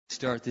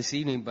Start this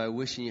evening by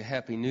wishing you a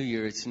Happy New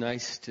Year. It's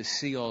nice to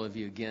see all of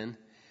you again.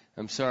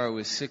 I'm sorry I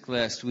was sick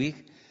last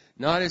week.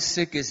 Not as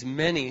sick as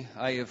many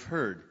I have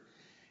heard.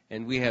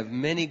 And we have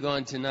many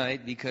gone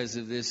tonight because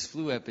of this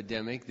flu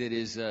epidemic that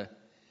is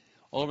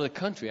all over the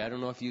country. I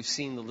don't know if you've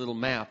seen the little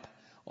map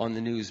on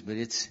the news, but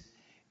it's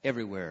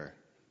everywhere.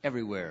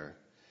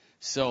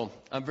 So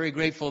I'm very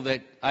grateful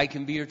that I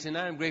can be here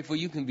tonight. I'm grateful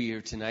you can be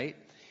here tonight.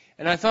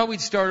 And I thought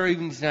we'd start our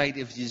evening tonight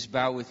if you just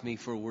bow with me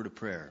for a word of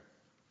prayer.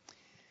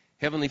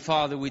 Heavenly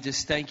Father, we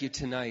just thank you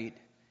tonight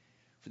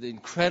for the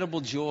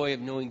incredible joy of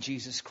knowing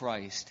Jesus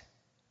Christ.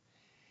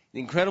 The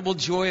incredible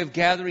joy of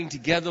gathering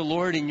together,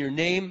 Lord, in your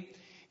name.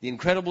 The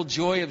incredible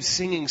joy of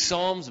singing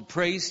psalms of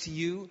praise to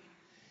you.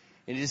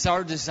 And it is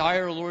our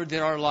desire, Lord,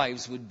 that our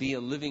lives would be a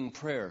living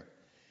prayer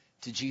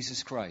to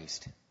Jesus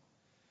Christ.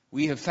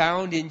 We have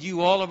found in you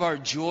all of our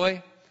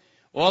joy,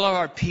 all of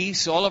our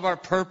peace, all of our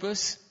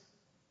purpose,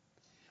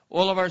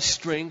 all of our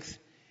strength.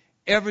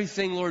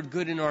 Everything, Lord,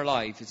 good in our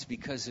life, it's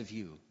because of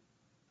you.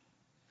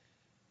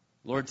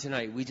 Lord,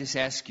 tonight we just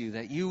ask you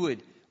that you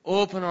would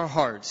open our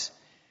hearts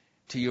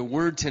to your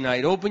word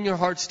tonight. Open your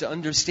hearts to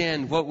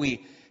understand what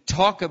we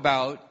talk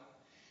about.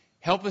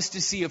 Help us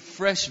to see a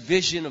fresh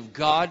vision of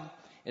God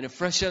and a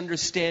fresh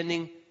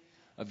understanding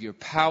of your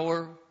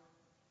power.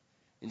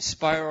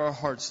 Inspire our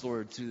hearts,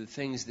 Lord, through the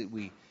things that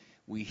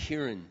we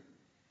hear and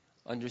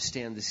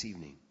understand this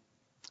evening.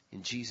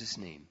 In Jesus'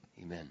 name,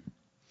 amen.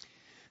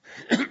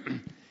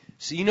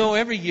 So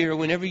every year,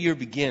 when every year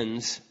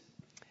begins,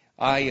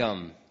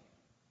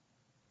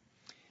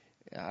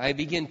 I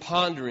begin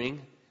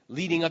pondering,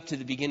 leading up to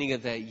the beginning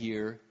of that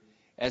year,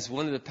 as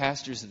one of the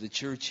pastors of the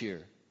church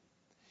here.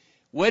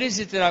 What is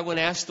it that I want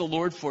to ask the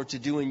Lord for to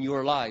do in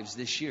your lives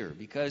this year?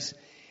 Because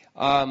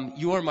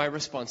you are my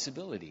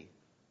responsibility.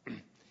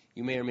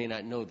 You may or may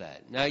not know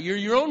that. Now, you're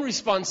your own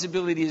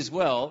responsibility as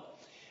well,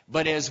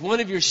 but as one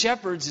of your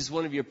shepherds, as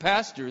one of your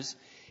pastors,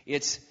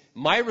 it's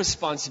my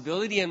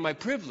responsibility and my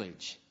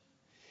privilege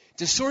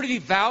to sort of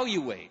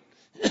evaluate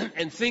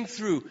and think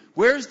through,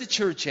 where's the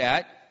church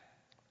at?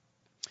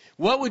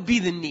 What would be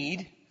the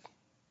need?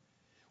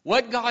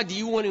 What God do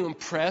you want to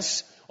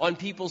impress on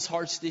people's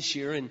hearts this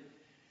year? And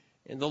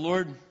the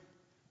Lord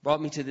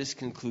brought me to this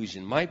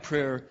conclusion. My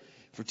prayer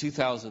for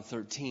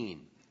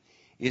 2013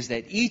 is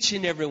that each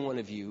and every one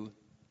of you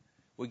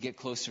would get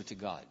closer to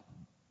God.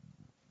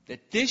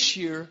 That this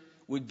year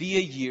would be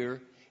a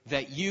year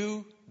that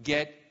you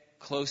get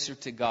closer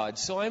to God.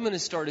 So I'm going to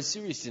start a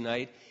series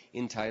tonight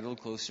entitled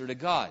Closer to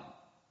God.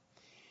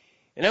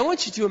 And I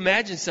want you to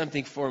imagine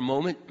something for a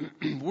moment.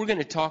 We're going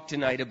to talk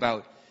tonight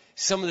about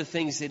some of the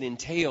things that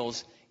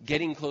entails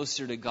getting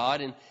closer to God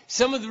and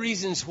some of the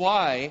reasons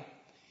why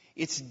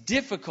it's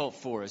difficult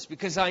for us.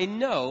 Because I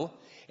know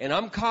and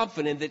I'm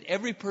confident that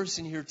every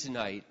person here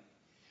tonight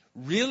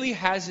really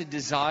has a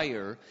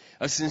desire,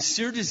 a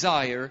sincere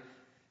desire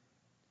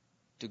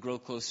to grow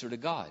closer to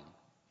God.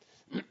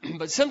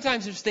 But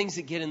sometimes there's things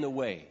that get in the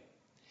way.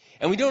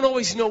 And we don't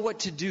always know what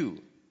to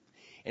do.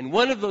 And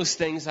one of those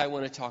things I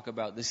want to talk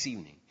about this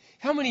evening.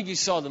 How many of you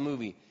saw the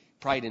movie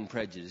Pride and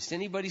Prejudice?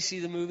 Anybody see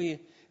the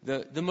movie?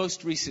 The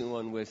most recent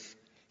one with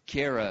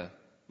Keira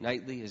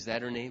Knightley, is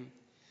that her name?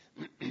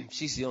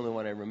 She's the only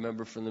one I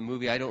remember from the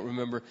movie. I don't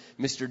remember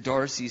Mr.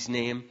 Darcy's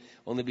name,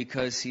 only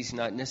because he's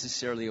not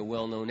necessarily a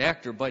well-known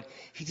actor, but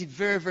he did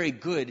very, very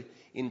good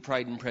in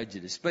Pride and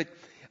Prejudice. But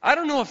I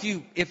don't know if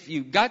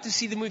you got to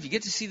see the movie. If you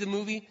get to see the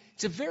movie,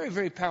 it's a very,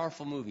 very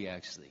powerful movie,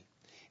 actually.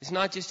 It's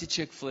not just a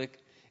chick flick.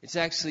 It's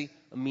actually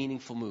a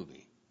meaningful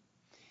movie.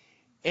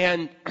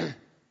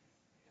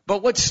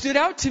 But what stood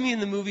out to me in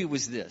the movie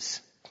was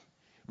this.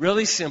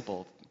 Really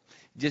simple.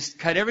 Just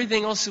cut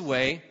everything else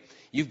away.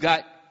 You've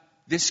got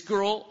this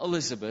girl,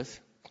 Elizabeth,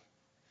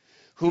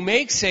 who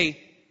makes a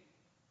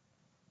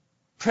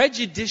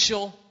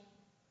prejudicial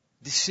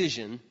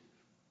decision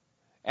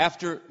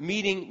after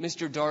meeting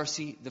Mr.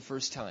 Darcy the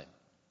first time.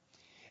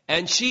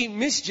 And she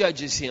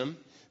misjudges him,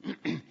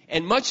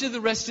 and much of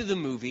the rest of the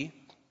movie,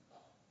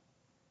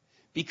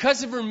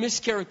 because of her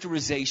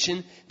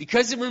mischaracterization,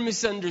 because of her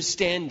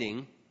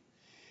misunderstanding,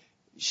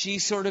 she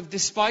sort of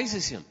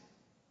despises him.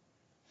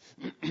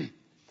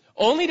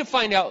 Only to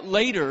find out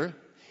later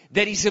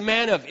that he's a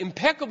man of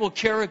impeccable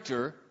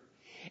character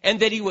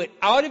and that he went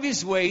out of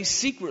his way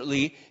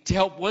secretly to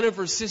help one of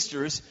her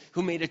sisters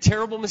who made a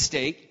terrible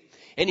mistake,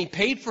 and he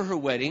paid for her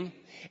wedding,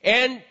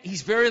 and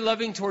he's very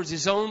loving towards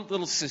his own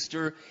little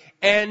sister,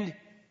 and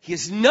he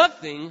is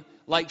nothing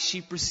like she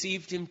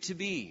perceived him to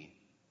be.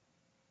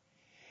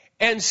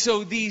 And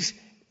so these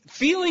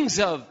feelings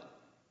of,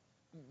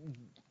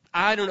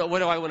 I don't know, what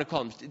do I want to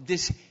call them?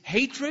 This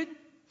hatred,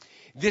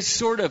 this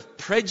sort of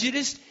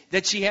prejudice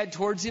that she had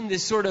towards him,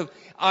 this sort of,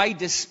 I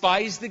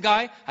despise the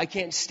guy, I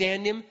can't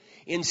stand him.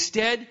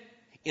 Instead,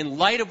 in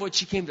light of what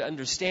she came to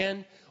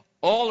understand,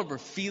 all of her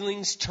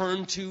feelings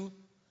turned to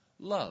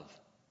love.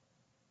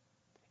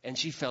 And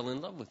she fell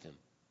in love with him.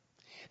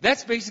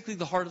 That's basically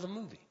the heart of the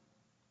movie.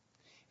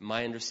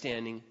 My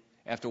understanding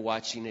after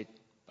watching it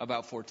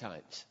about 4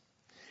 times.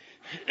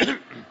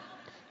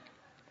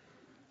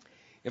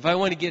 If I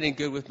want to get in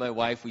good with my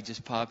wife, we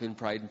just pop in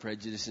Pride and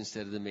Prejudice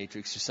instead of The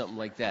Matrix or something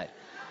like that.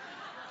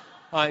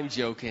 I'm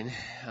joking.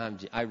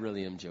 I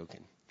really am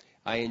joking.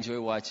 I enjoy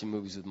watching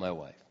movies with my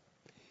wife.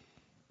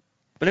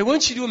 But I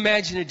want you to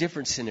imagine a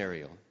different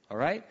scenario, all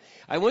right?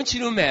 I want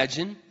you to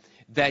imagine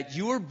that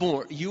you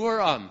are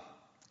a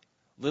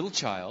little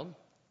child,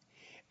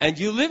 and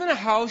you live in a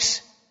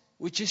house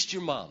with just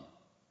your mom.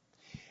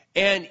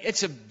 And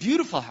it's a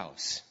beautiful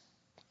house.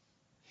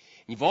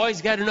 You've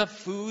always got enough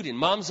food, and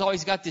mom's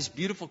always got this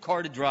beautiful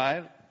car to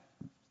drive.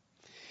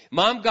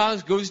 Mom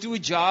goes to a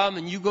job,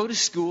 and you go to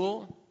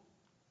school.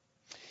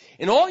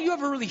 And all you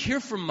ever really hear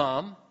from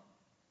mom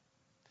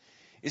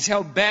is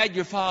how bad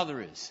your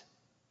father is.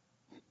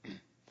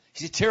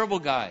 He's a terrible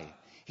guy.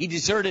 He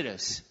deserted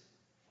us,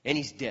 and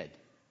he's dead.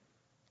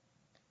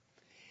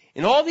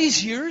 In all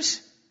these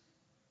years,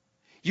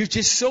 you're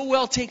just so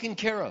well taken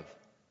care of.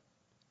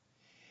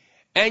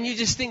 And you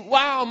just think,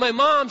 wow, my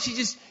mom,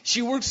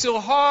 she works so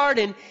hard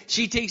and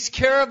she takes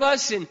care of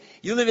us, and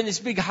you live in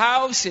this big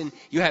house and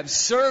you have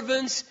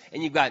servants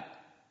and you've got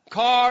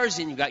cars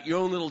and you've got your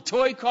own little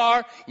toy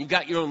car, you've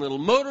got your own little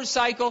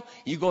motorcycle,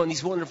 you go on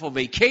these wonderful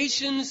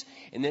vacations,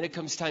 and then it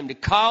comes time to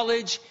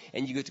college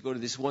and you get to go to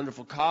this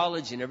wonderful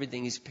college and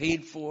everything is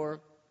paid for.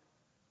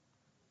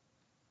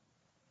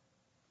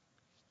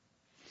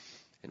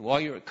 And while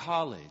you're at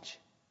college,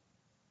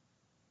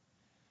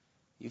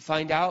 you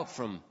find out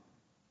from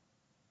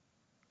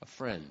a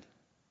friend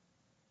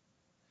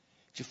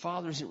that your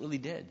father isn't really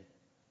dead.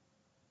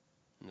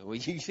 No,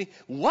 you think,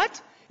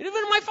 what? Even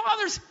my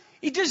father's,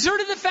 he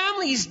deserted the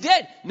family, he's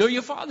dead. No,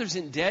 your father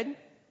isn't dead.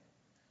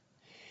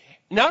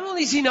 Not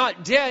only is he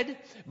not dead,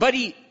 but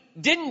he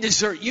didn't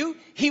desert you,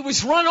 he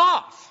was run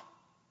off.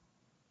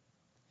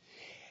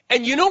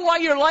 And you know why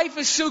your life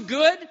is so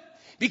good?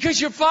 Because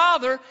your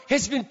father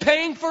has been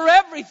paying for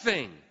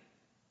everything.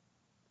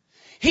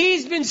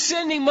 He's been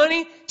sending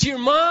money to your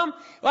mom.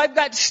 I've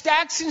got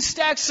stacks and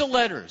stacks of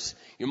letters.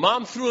 Your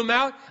mom threw them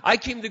out. I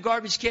came to the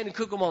garbage can and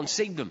cooked them all and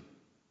saved them.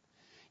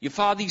 Your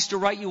father used to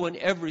write you one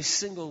every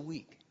single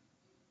week.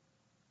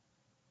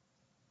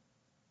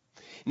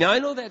 Now, I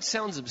know that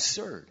sounds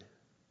absurd.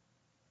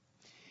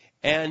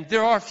 And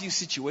there are a few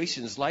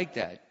situations like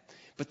that.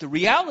 But the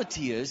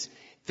reality is,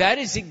 that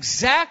is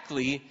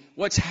exactly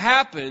what's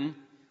happened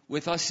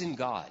with us in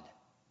God.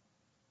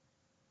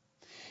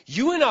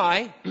 You and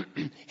I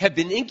have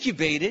been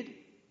incubated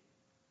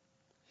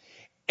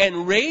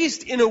and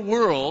raised in a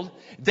world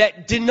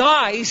that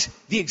denies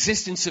the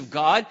existence of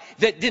God,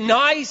 that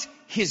denies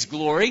His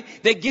glory,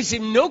 that gives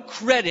Him no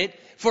credit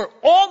for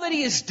all that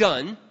He has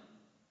done.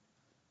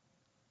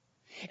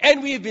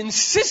 And we have been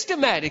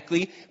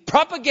systematically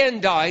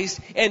propagandized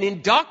and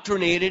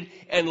indoctrinated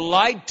and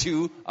lied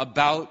to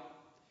about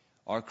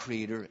our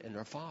Creator and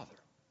our Father.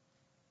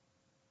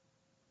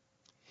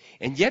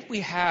 And yet we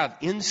have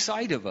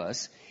inside of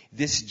us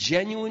this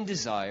genuine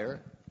desire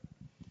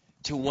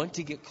to want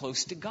to get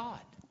close to God.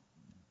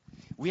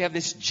 We have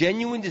this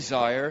genuine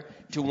desire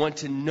to want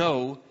to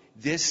know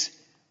this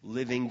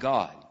living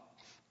God.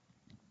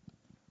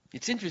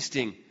 It's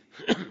interesting.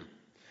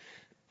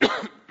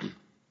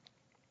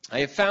 I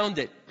have found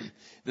that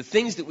the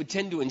things that would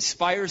tend to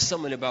inspire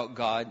someone about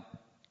God,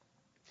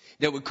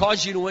 that would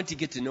cause you to want to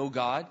get to know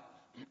God,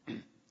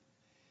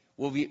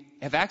 we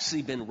have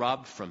actually been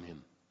robbed from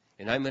Him.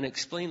 And I'm going to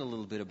explain a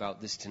little bit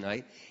about this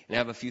tonight. And I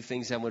have a few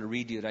things I'm going to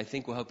read to you that I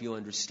think will help you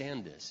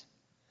understand this.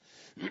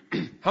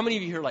 How many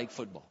of you here like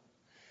football?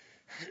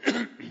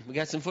 We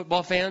got some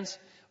football fans?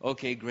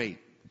 Okay, great.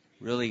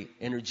 Really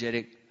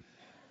energetic,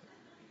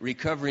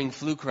 recovering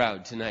flu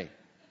crowd tonight.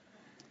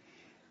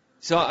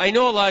 So I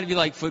know a lot of you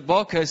like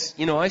football because,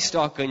 I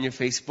stalk on your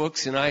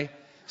Facebooks and I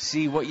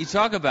see what you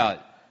talk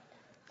about.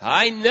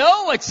 I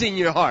know what's in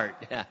your heart.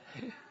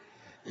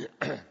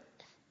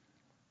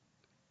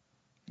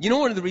 You know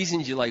one of the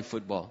reasons you like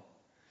football?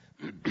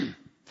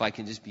 If I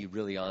can just be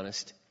really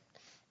honest.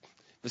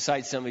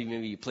 Besides some of you,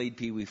 maybe you played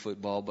Pee-wee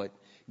football, but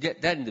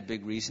that isn't the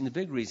big reason. The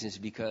big reason is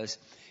because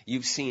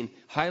you've seen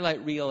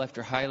highlight reel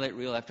after highlight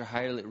reel after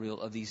highlight reel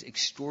of these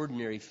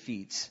extraordinary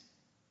feats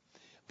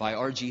by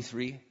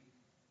RG3.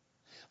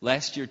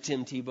 Last year,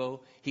 Tim Tebow,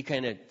 he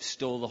kind of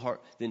stole the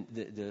heart,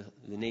 the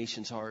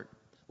nation's heart.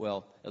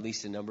 Well, at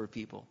least a number of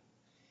people.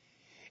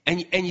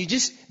 And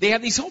they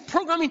have these whole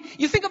programming.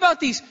 You think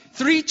about these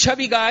 3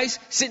 chubby guys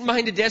sitting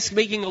behind a desk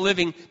making a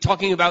living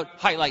talking about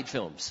highlight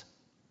films.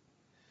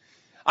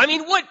 I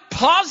mean, what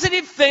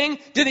positive thing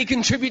do they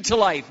contribute to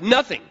life?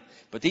 Nothing.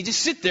 But they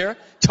just sit there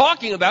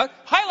talking about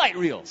highlight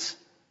reels.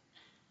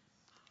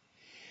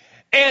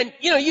 And,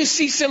 you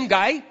see some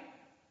guy.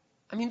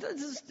 I mean,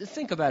 just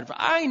think about it.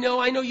 I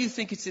know you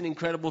think it's an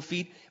incredible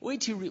feat.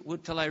 Wait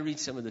till I read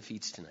some of the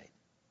feats tonight.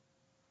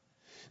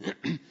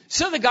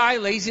 So the guy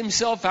lays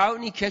himself out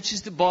and he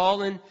catches the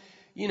ball and,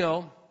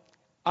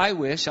 I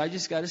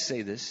just got to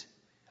say this.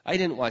 I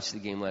didn't watch the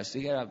game last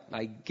week.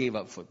 I gave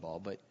up football,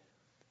 but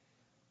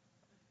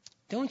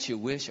don't you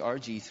wish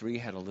RG3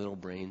 had a little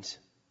brains?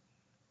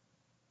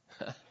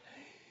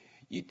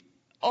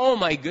 Oh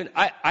my goodness.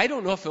 I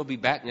don't know if he'll be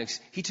back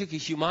next. He took a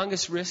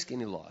humongous risk and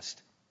he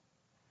lost.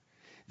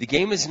 The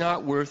game is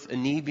not worth a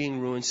knee being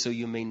ruined, so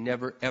you may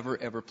never, ever,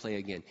 ever play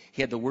again.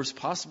 He had the worst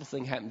possible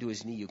thing happen to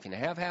his knee you can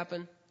have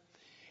happen,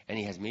 and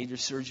he has major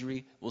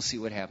surgery. We'll see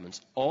what happens.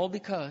 All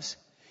because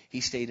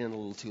he stayed in a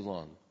little too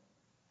long.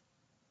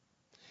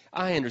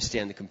 I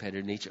understand the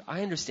competitive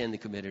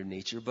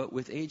nature. But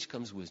with age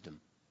comes wisdom.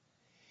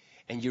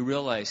 And you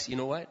realize, you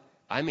know what?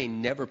 I may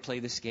never play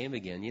this game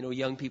again. You know,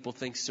 young people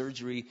think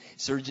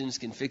surgeons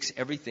can fix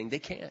everything. They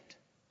can't.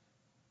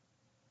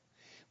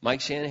 Mike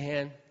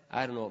Shanahan,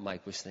 I don't know what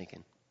Mike was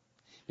thinking.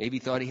 Maybe he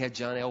thought he had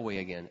John Elway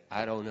again.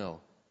 I don't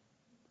know.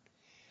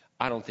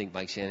 I don't think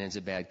Mike Shanahan's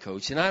a bad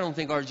coach, and I don't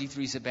think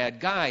RG3's a bad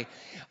guy.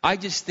 I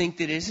just think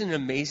that isn't it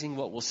amazing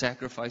what we'll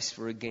sacrifice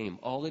for a game.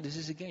 All it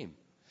is a game.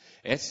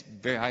 It's a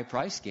very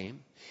high-priced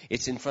game.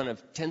 It's in front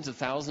of tens of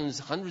thousands,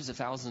 hundreds of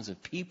thousands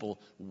of people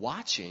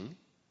watching.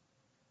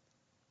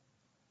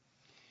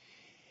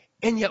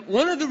 And yet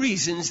one of the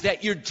reasons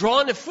that you're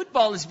drawn to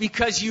football is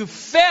because you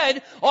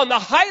fed on the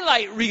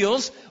highlight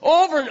reels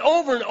over and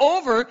over and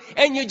over,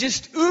 and you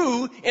just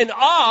ooh and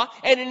ah,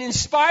 and it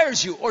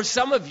inspires you. Or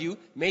some of you,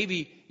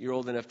 maybe you're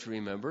old enough to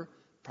remember,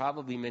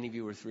 probably many of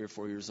you were 3 or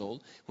 4 years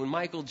old, when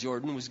Michael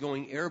Jordan was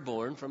going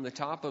airborne from the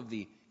top of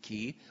the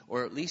key,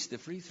 or at least the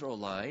free throw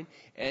line,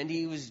 and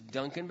he was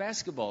dunking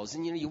basketballs.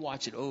 And you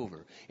watch it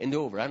over and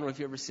over. I don't know if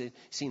you've ever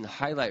seen the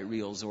highlight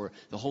reels or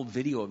the whole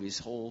video of his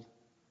whole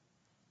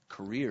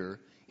career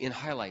in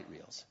highlight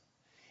reels.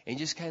 And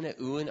just kind of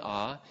ooh and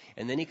ah,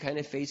 and then he kind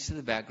of fades to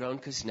the background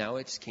because now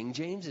it's King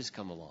James has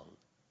come along.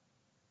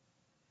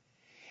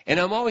 And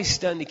I'm always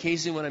stunned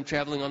occasionally when I'm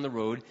traveling on the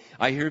road.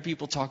 I hear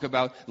people talk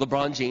about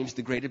LeBron James,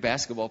 the greatest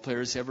basketball player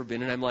has ever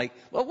been, and I'm like,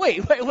 well,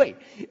 wait.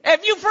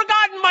 Have you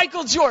forgotten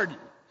Michael Jordan?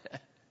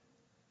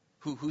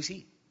 Who's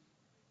he?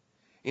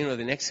 You know,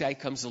 the next guy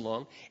comes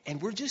along,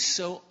 and we're just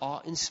so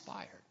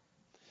awe-inspired.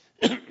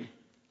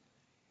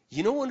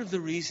 You know, one of the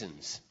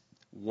reasons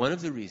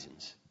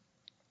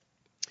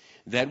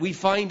that we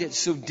find it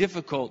so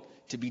difficult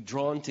to be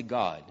drawn to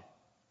God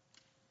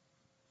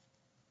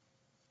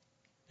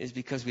is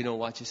because we don't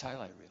watch his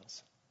highlight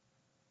reels.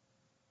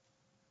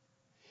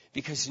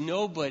 Because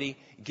nobody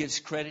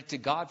gives credit to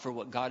God for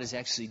what God has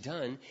actually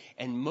done,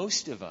 and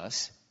most of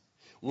us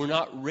were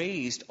not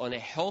raised on a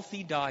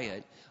healthy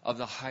diet of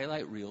the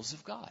highlight reels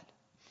of God.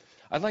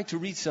 I'd like to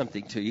read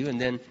something to you, and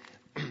then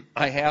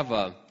I have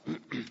a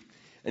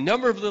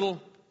number of little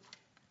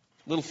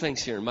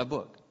things here in my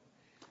book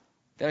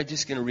that I'm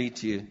just going to read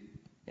to you,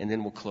 and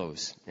then we'll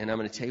close. And I'm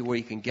going to tell you where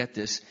you can get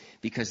this,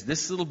 because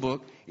this little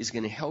book is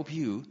going to help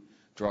you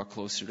draw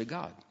closer to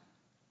God.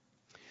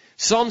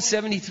 Psalm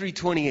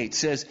 73:28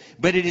 says,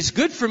 "But it is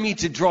good for me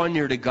to draw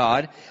near to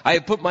God. I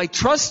have put my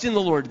trust in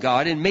the Lord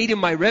God and made him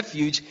my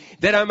refuge,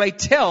 that I might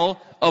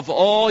tell of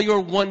all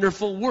your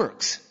wonderful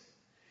works."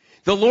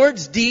 The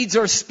Lord's deeds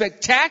are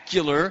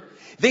spectacular.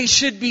 They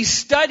should be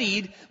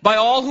studied by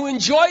all who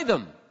enjoy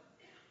them.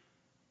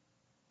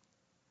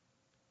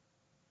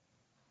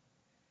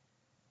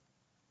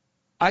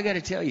 I got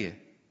to tell you,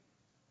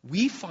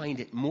 we find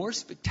it more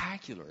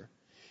spectacular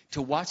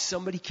to watch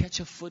somebody catch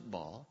a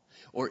football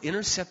or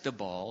intercept a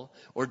ball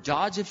or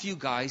dodge a few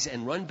guys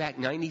and run back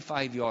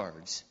 95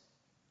 yards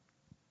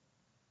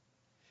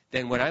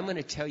than what I'm going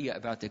to tell you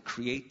about the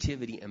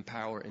creativity and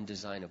power and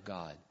design of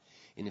God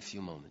in a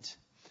few moments.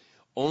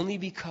 Only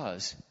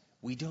because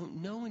we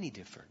don't know any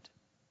different.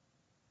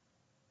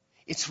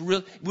 It's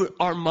real.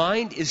 Our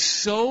mind is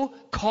so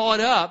caught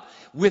up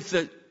with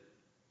the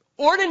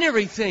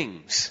ordinary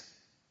things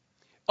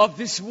of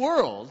this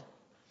world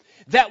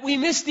that we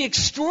miss the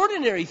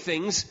extraordinary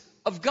things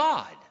of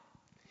God.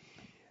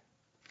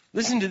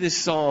 Listen to this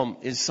psalm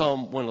in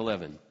Psalm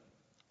 111.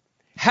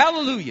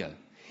 Hallelujah!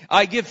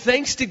 I give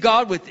thanks to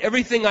God with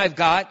everything I've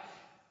got.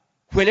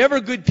 Whenever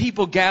good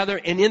people gather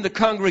and in the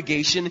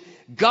congregation,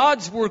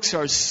 God's works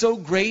are so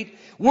great,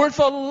 worth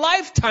a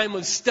lifetime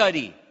of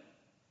study,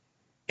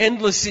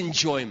 endless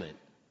enjoyment.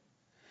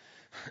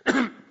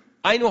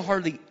 I know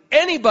hardly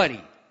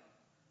anybody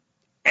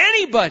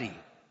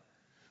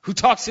who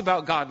talks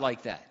about God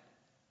like that.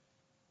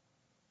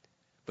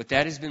 But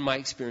that has been my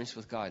experience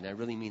with God, and I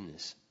really mean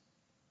this.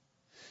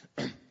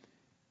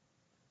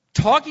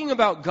 Talking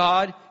about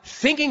God,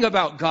 thinking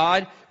about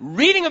God,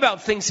 reading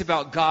about things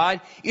about God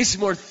is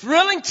more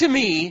thrilling to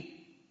me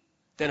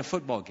than a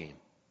football game.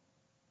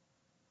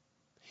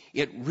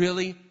 It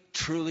really,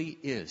 truly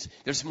is.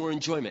 There's more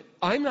enjoyment.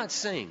 I'm not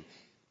saying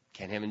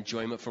can't have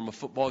enjoyment from a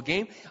football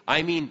game.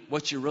 I mean,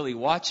 what you're really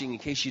watching, in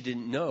case you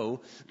didn't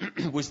know,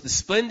 was the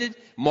splendid,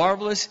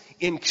 marvelous,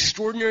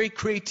 extraordinary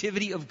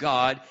creativity of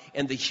God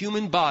and the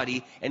human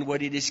body and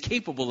what it is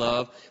capable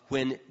of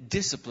when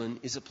discipline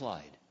is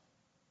applied.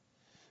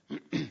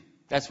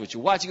 That's what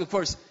you're watching. Of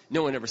course,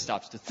 no one ever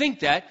stops to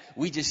think that.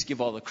 We just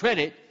give all the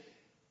credit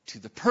to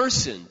the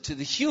person, to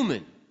the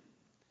human.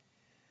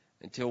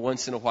 Until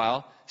once in a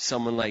while,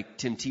 someone like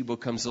Tim Tebow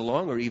comes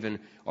along, or even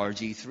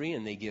RG3,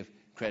 and they give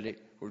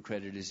credit where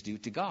credit is due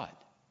to God.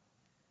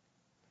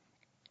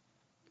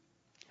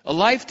 A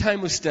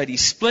lifetime of study.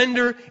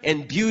 Splendor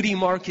and beauty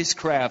mark his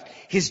craft.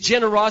 His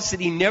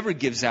generosity never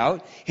gives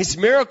out. His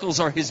miracles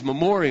are his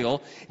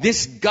memorial.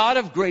 This God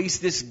of grace,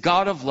 this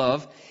God of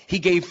love, he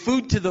gave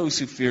food to those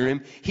who fear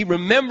him. He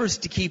remembers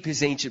to keep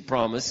his ancient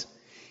promise.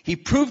 He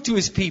proved to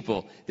his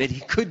people that he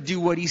could do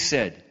what he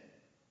said.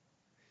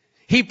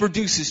 He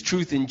produces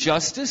truth and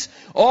justice.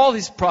 All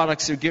his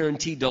products are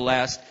guaranteed to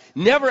last.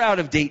 Never out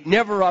of date,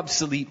 never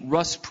obsolete,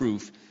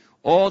 rust-proof.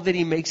 All that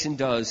he makes and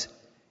does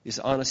is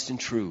honest and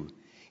true.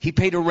 He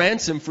paid a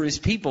ransom for his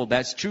people.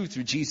 That's true,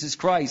 through Jesus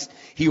Christ.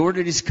 He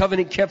ordered his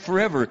covenant kept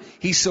forever.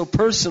 He's so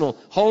personal,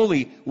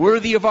 holy,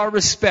 worthy of our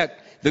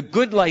respect. The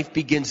good life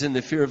begins in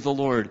the fear of the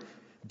Lord.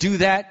 Do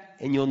that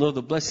and you'll know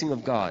the blessing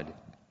of God.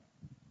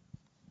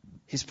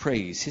 His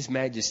praise, his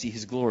majesty,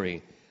 his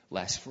glory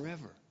lasts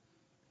forever.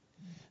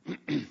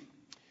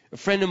 A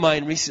friend of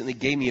mine recently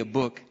gave me a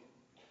book,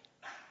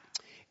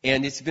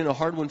 and it's been a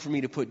hard one for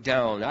me to put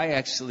down.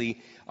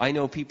 I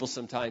know people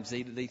sometimes,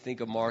 they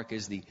think of Mark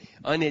as the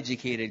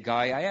uneducated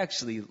guy. I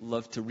actually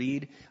love to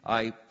read.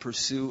 I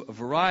pursue a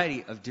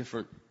variety of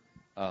different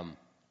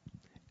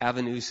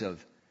avenues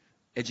of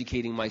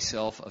educating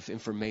myself, of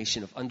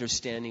information, of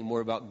understanding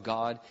more about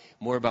God,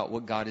 more about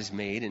what God has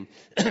made.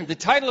 And the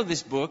title of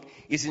this book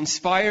is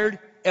Inspired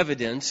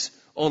Evidence,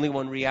 Only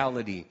One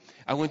Reality.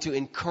 I want to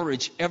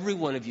encourage every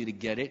one of you to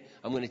get it.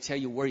 I'm going to tell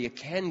you where you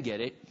can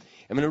get it.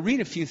 I'm going to read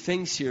a few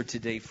things here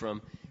today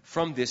from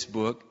this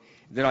book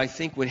that I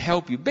think would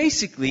help you.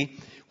 Basically,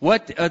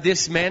 what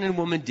this man and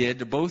woman did,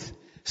 they're both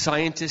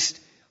scientists,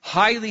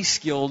 highly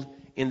skilled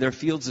in their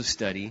fields of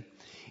study,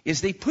 is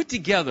they put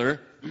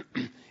together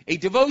a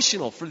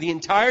devotional for the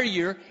entire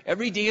year,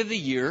 every day of the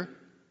year,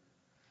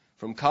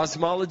 from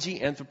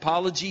cosmology,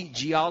 anthropology,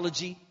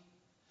 geology,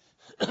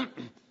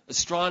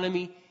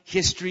 astronomy,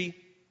 history,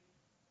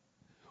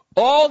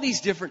 all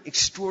these different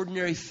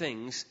extraordinary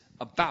things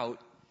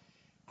about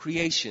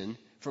creation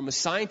from a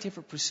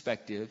scientific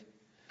perspective,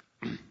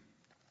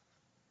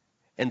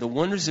 and the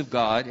wonders of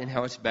God and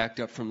how it's backed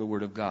up from the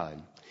Word of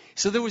God.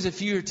 So there was a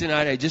few here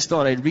tonight I just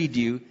thought I'd read to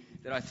you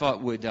that I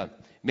thought would,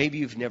 maybe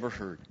you've never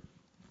heard.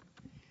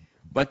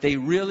 But they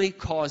really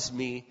caused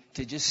me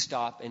to just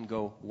stop and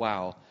go,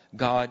 wow,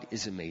 God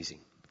is amazing.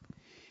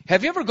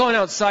 Have you ever gone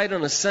outside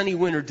on a sunny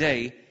winter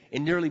day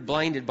and nearly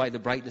blinded by the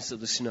brightness of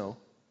the snow?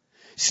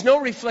 Snow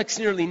reflects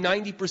nearly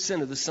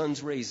 90% of the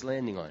sun's rays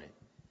landing on it.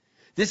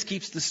 This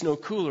keeps the snow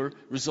cooler,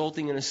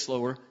 resulting in a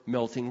slower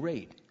melting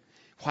rate.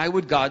 Why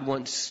would God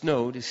want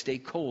snow to stay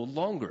cold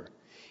longer?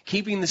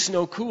 Keeping the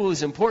snow cool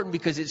is important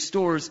because it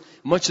stores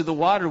much of the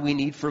water we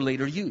need for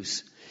later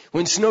use.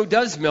 When snow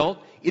does melt,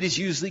 it is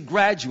usually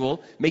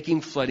gradual,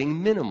 making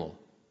flooding minimal.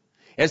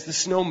 As the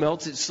snow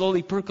melts, it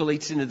slowly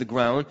percolates into the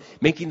ground,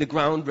 making the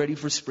ground ready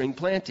for spring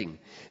planting.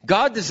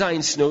 God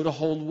designed snow to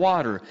hold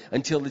water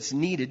until it's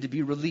needed to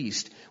be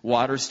released.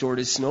 Water stored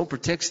as snow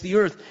protects the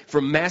earth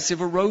from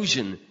massive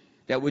erosion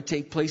that would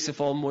take place if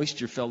all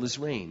moisture fell as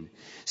rain.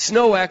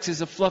 Snow acts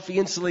as a fluffy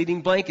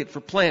insulating blanket for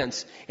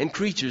plants and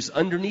creatures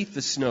underneath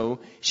the snow,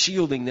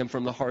 shielding them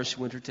from the harsh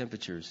winter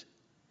temperatures.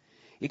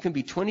 It can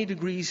be 20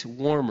 degrees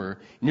warmer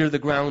near the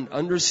ground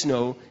under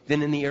snow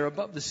than in the air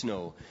above the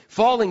snow.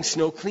 Falling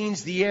snow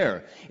cleans the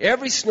air.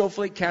 Every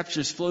snowflake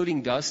captures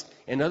floating dust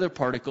and other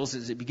particles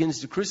as it begins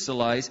to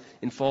crystallize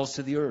and falls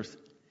to the earth.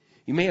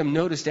 You may have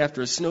noticed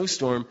after a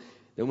snowstorm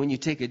that when you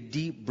take a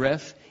deep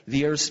breath,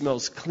 the air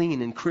smells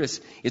clean and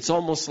crisp. It's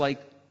almost like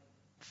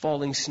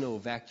falling snow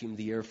vacuumed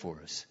the air for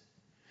us.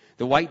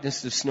 The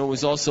whiteness of snow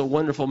is also a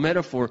wonderful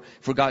metaphor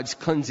for God's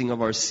cleansing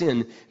of our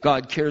sin.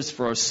 God cares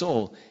for our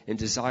soul and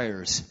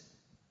desires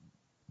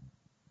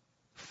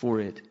for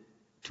it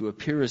to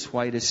appear as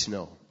white as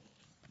snow.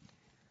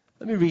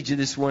 Let me read you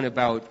this one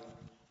about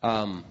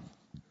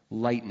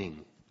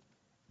lightning.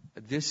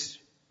 This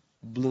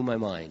blew my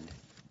mind.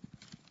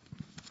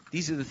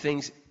 These are the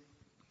things.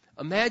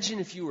 Imagine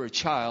if you were a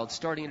child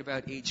starting at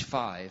about age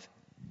 5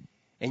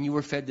 and you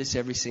were fed this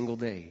every single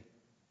day.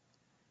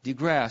 Do you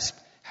grasp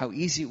how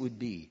easy it would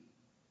be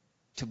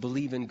to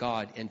believe in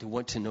God and to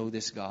want to know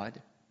this God?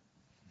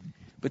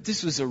 But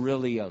this was a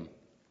really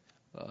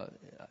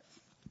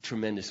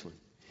tremendous one.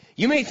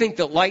 You may think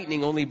that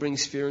lightning only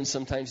brings fear and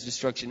sometimes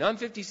destruction. I'm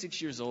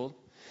 56 years old,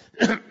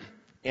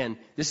 and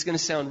this is going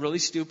to sound really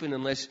stupid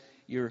unless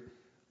you're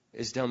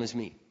as dumb as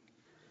me.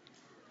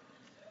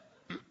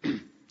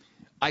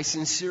 I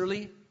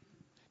sincerely,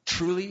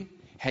 truly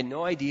had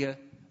no idea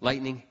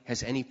lightning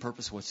has any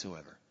purpose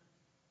whatsoever.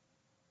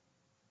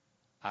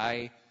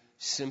 I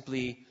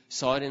simply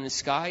saw it in the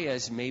sky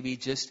as maybe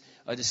just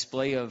a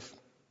display of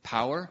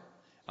power.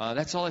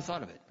 That's all I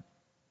thought of it.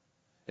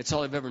 That's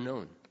all I've ever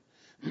known.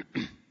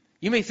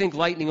 You may think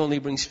lightning only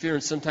brings fear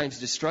and sometimes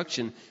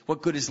destruction.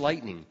 What good is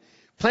lightning?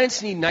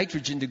 Plants need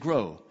nitrogen to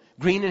grow,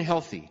 green and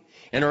healthy,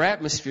 and our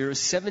atmosphere is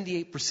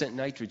 78%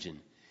 nitrogen.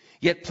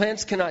 Yet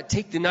plants cannot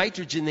take the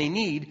nitrogen they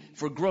need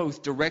for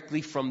growth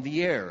directly from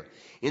the air.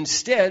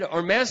 Instead,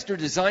 our master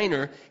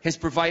designer has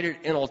provided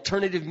an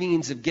alternative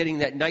means of getting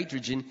that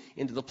nitrogen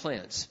into the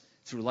plants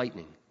through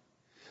lightning.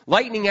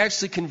 Lightning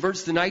actually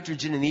converts the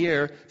nitrogen in the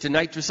air to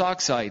nitrous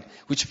oxide,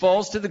 which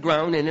falls to the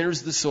ground and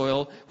enters the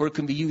soil where it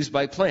can be used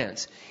by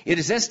plants. It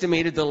is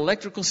estimated that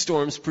electrical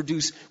storms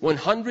produce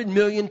 100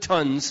 million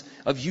tons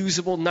of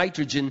usable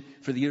nitrogen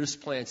for the Earth's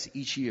plants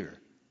each year.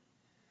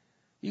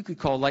 You could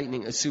call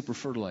lightning a super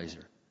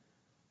fertilizer.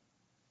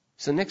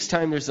 So next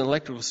time there's an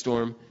electrical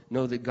storm,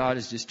 know that God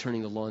is just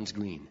turning the lawns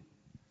green.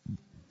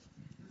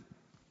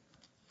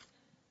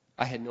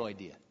 I had no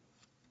idea.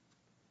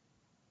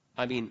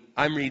 I mean,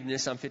 I'm reading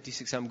this, I'm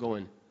 56, I'm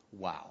going,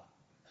 wow.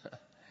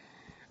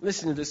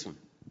 Listen to this one.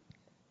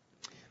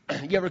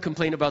 You ever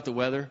complain about the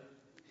weather?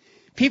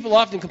 People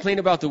often complain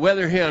about the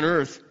weather here on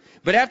Earth,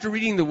 but after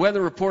reading the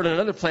weather report on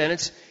other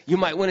planets, you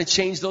might want to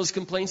change those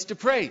complaints to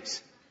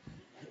praise.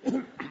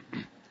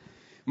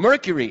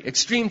 Mercury,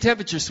 extreme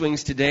temperature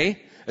swings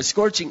today, a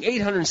scorching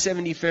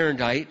 870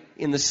 Fahrenheit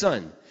in the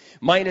sun,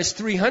 minus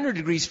 300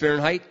 degrees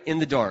Fahrenheit in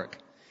the dark,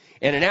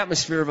 and an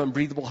atmosphere of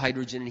unbreathable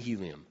hydrogen and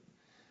helium.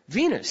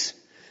 Venus.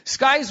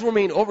 Skies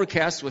remain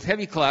overcast with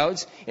heavy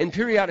clouds and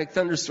periodic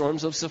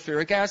thunderstorms of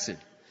sulfuric acid.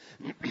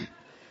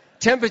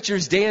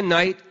 Temperatures day and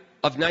night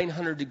of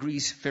 900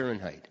 degrees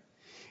Fahrenheit.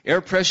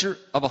 Air pressure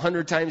of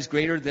 100 times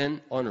greater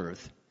than on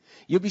Earth.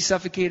 You'll be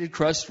suffocated,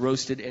 crushed,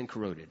 roasted, and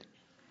corroded.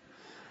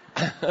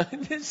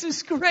 This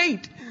is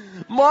great.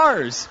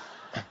 Mars.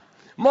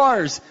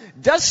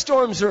 Dust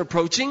storms are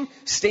approaching.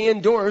 Stay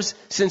indoors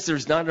since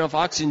there's not enough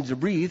oxygen to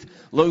breathe.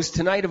 Lows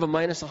tonight of a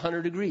minus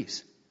 100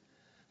 degrees.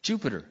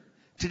 Jupiter.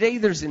 Today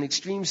there's an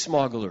extreme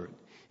smog alert.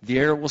 The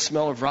air will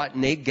smell of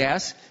rotten egg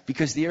gas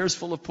because the air is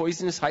full of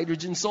poisonous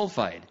hydrogen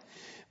sulfide.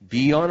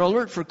 Be on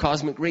alert for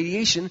cosmic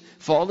radiation,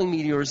 falling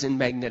meteors, and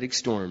magnetic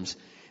storms.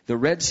 The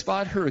red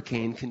spot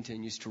hurricane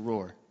continues to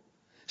roar.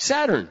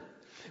 Saturn.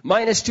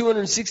 Minus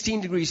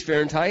 216 degrees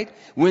Fahrenheit.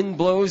 Wind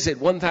blows at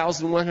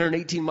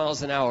 1,118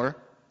 miles an hour.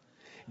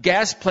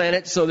 Gas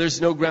planet, so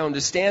there's no ground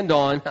to stand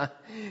on.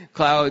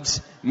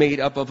 Clouds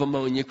made up of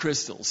ammonia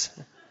crystals.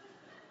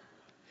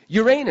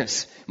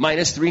 Uranus,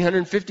 minus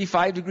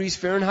 355 degrees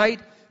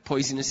Fahrenheit,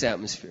 poisonous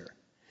atmosphere.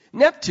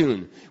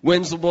 Neptune,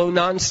 winds will blow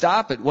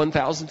nonstop at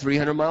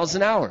 1,300 miles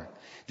an hour.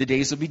 The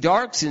days will be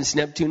dark since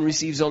Neptune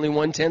receives only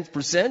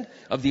 1/10%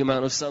 of the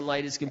amount of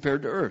sunlight as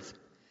compared to Earth.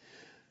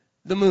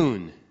 The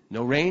moon,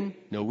 no rain,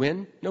 no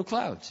wind, no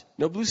clouds,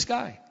 no blue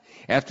sky.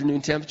 Afternoon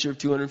temperature of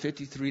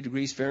 253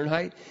 degrees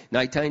Fahrenheit,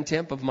 nighttime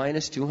temp of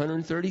minus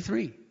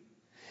 233.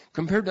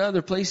 Compared to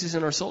other places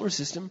in our solar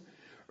system,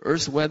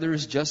 Earth's weather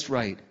is just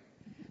right.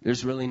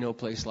 There's really no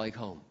place like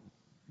home.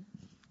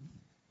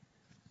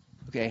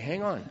 Okay,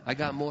 hang on. I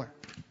got more.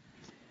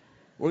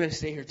 We're going to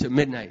stay here till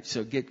midnight,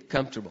 so get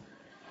comfortable.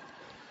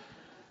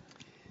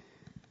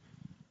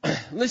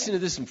 Listen to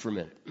this one for a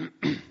minute.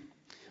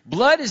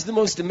 Blood is the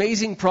most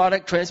amazing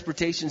product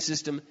transportation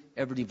system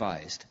ever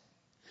devised.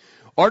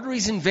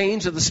 Arteries and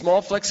veins are the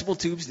small flexible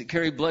tubes that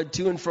carry blood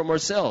to and from our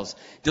cells,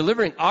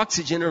 delivering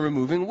oxygen and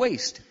removing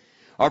waste.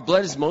 Our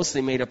blood is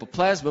mostly made up of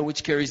plasma,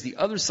 which carries the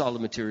other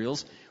solid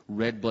materials,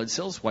 red blood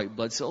cells, white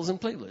blood cells, and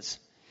platelets.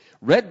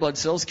 Red blood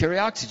cells carry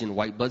oxygen,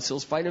 white blood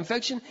cells fight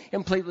infection,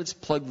 and platelets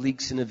plug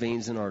leaks in the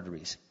veins and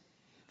arteries.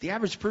 The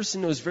average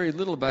person knows very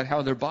little about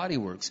how their body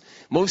works.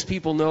 Most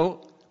people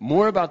know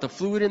more about the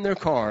fluid in their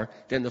car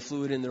than the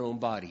fluid in their own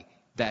body.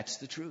 That's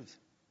the truth.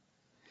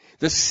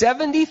 The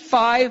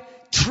 75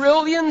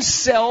 trillion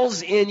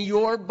cells in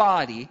your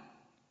body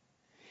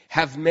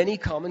have many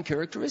common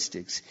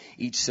characteristics.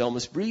 Each cell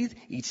must breathe.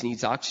 Each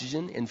needs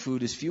oxygen and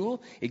food as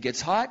fuel. It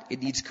gets hot.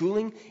 It needs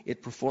cooling.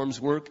 It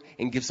performs work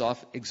and gives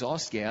off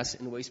exhaust gas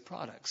and waste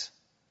products.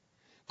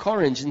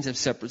 Car engines have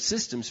separate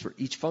systems for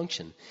each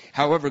function.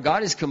 However,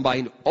 God has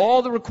combined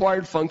all the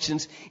required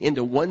functions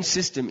into one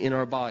system in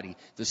our body,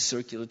 the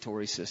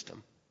circulatory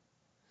system.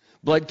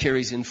 Blood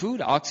carries in food,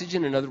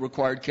 oxygen, and other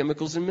required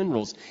chemicals and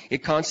minerals.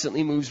 It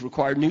constantly moves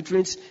required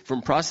nutrients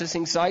from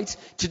processing sites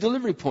to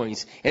delivery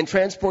points and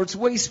transports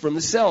waste from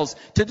the cells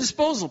to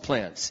disposal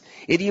plants.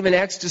 It even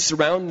acts to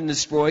surround and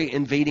destroy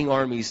invading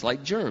armies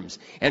like germs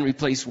and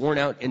replace worn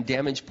out and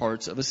damaged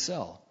parts of a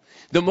cell.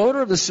 The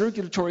motor of the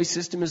circulatory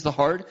system is the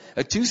heart,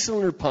 a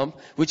 2-cylinder pump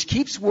which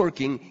keeps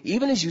working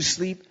even as you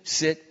sleep,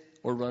 sit,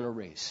 or run a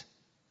race.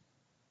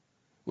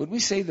 Would we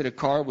say that a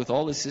car with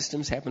all its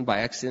systems happened by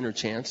accident or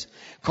chance?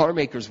 Car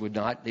makers would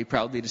not. They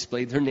proudly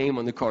display their name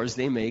on the cars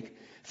they make.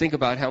 Think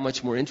about how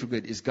much more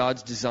intricate is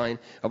God's design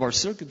of our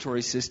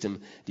circulatory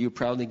system. Do you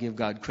proudly give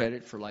God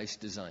credit for life's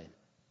design?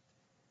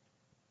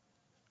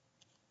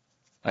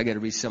 I got to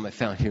read some I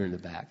found here in the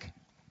back.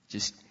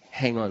 Just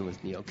hang on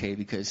with me, okay?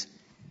 Because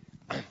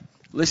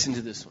listen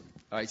to this one.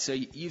 All right, so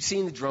you've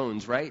seen the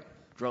drones, right?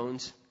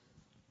 Drones.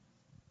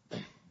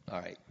 All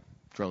right,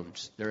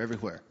 drones. They're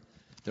everywhere.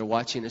 They're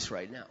watching us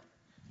right now.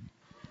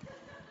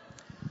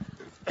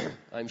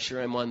 I'm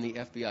sure I'm on the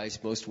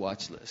FBI's most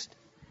watched list.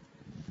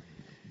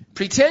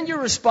 Pretend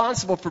you're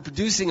responsible for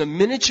producing a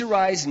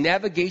miniaturized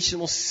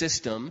navigational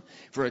system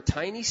for a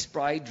tiny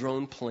spy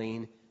drone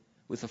plane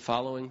with the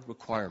following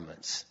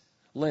requirements.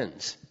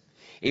 Lens.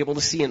 Able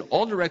to see in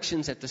all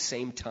directions at the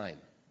same time.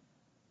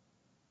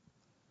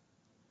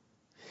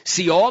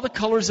 see all the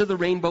colors of the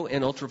rainbow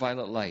and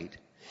ultraviolet light.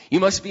 You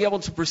must be able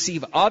to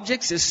perceive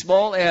objects as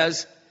small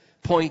as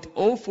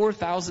 0.04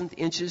 thousandth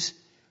inches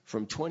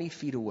from 20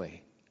 feet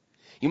away.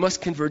 You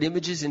must convert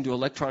images into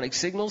electronic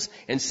signals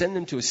and send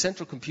them to a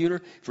central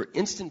computer for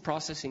instant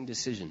processing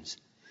decisions.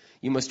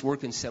 You must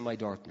work in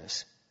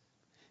semi-darkness.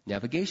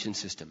 Navigation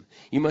system.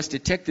 You must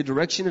detect the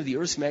direction of the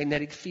Earth's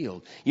magnetic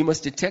field. You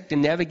must detect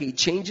and navigate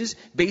changes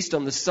based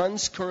on the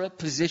sun's current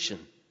position.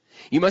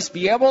 You must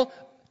be able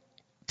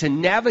to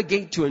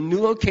navigate to a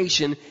new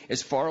location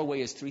as far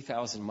away as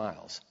 3,000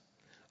 miles.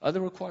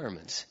 Other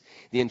requirements.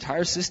 The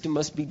entire system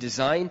must be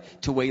designed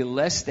to weigh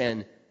less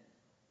than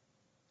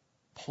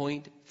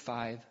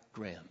 0.5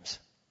 grams.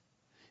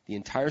 The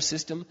entire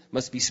system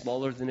must be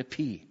smaller than a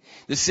pea.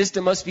 The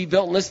system must be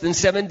built in less than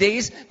 7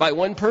 days by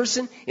one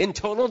person in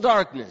total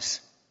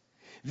darkness.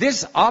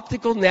 This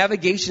optical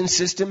navigation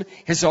system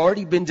has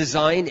already been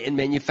designed and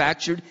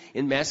manufactured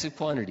in massive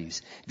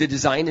quantities. The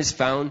design is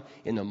found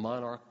in the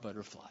monarch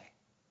butterfly.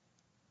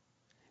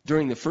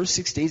 During the first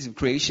 6 days of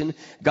creation,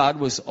 God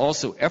was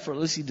also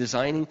effortlessly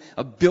designing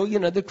 1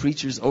 billion other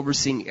creatures,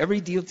 overseeing every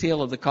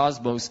detail of the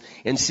cosmos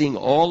and seeing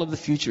all of the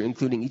future,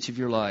 including each of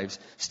your lives.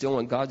 Still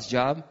on God's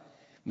job?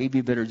 Maybe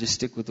you better just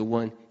stick with the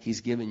one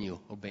He's given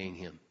you, obeying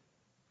Him.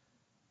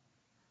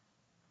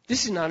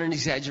 This is not an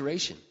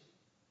exaggeration.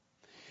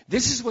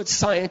 This is what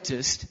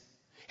scientists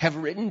have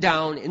written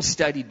down and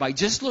studied. By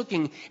just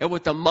looking at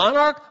what the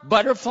monarch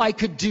butterfly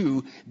could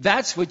do,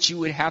 that's what you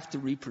would have to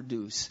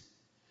reproduce.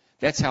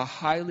 That's how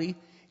highly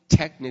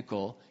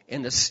technical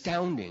and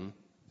astounding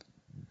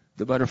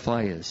the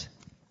butterfly is.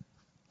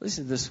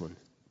 Listen to this one.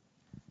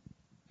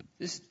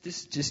 This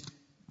is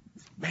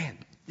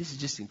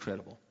just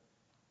incredible.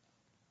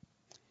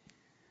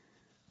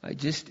 I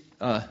just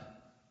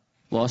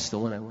lost the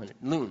one I wanted.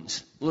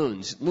 Loons.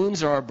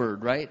 Loons are our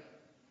bird, right?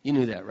 You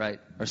knew that, right?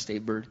 Our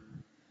state bird.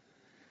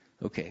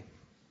 Okay.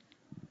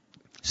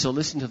 So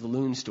listen to the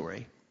loon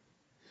story.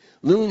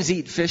 Loons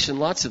eat fish, and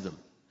lots of them.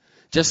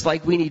 Just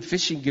like we need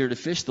fishing gear to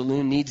fish, the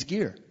loon needs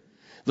gear.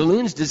 The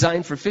loon's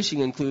design for fishing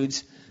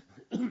includes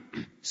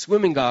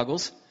swimming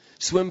goggles,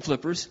 swim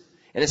flippers,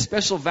 and a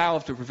special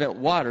valve to prevent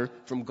water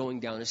from going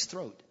down his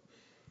throat.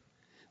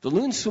 The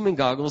loon's swimming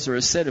goggles are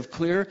a set of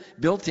clear,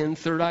 built-in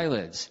third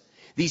eyelids.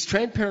 These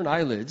transparent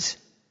eyelids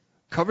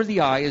cover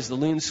the eye as the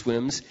loon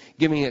swims,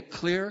 giving it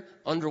clear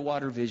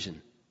underwater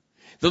vision.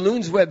 The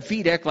loon's webbed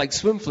feet act like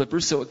swim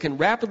flippers, so it can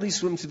rapidly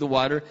swim through the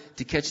water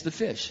to catch the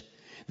fish.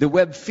 The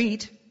webbed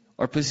feet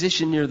are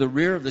positioned near the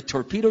rear of the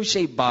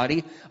torpedo-shaped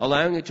body,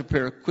 allowing it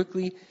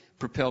to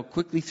propel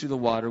quickly through the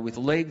water with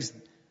legs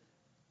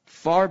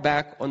far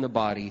back on the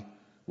body.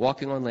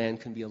 Walking on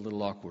land can be a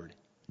little awkward.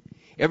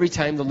 Every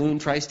time the loon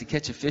tries to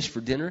catch a fish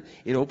for dinner,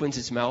 it opens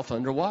its mouth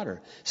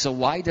underwater. So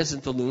why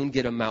doesn't the loon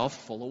get a mouth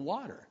full of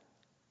water?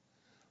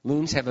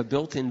 Loons have a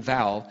built-in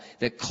valve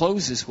that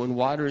closes when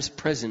water is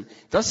present,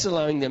 thus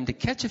allowing them to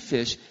catch a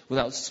fish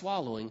without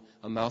swallowing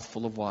a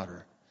mouthful of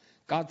water.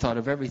 God thought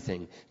of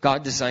everything.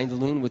 God designed the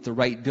loon with the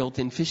right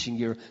built-in fishing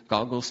gear,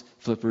 goggles,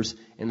 flippers,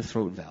 and a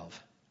throat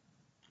valve.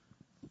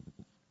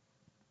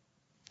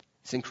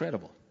 It's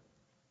incredible.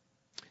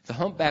 The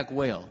humpback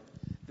whale.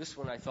 This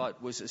one I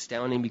thought was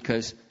astounding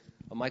because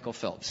of Michael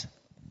Phelps.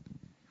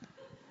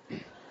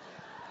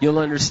 You'll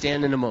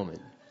understand in a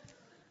moment.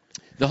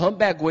 The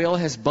humpback whale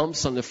has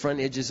bumps on the front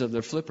edges of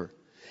their flipper.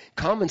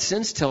 Common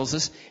sense tells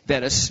us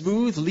that a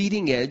smooth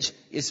leading edge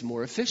is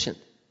more efficient.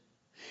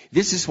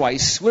 This is why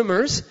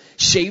swimmers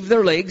shave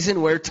their legs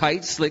and wear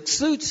tight, slick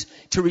suits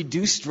to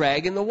reduce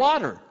drag in the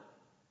water.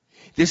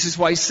 This is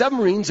why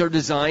submarines are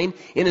designed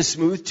in a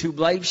smooth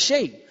tube-like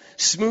shape.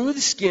 Smooth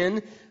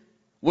skin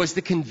was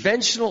the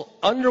conventional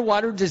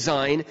underwater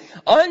design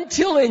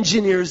until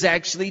engineers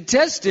actually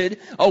tested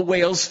a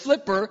whale's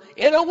flipper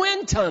in a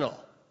wind tunnel.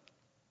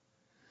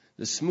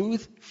 The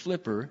smooth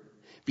flipper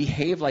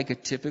behaved like a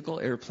typical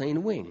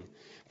airplane wing,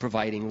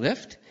 providing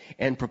lift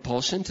and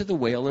propulsion to the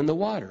whale in the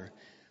water.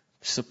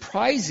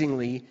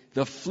 Surprisingly,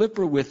 the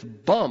flipper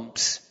with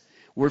bumps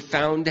were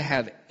found to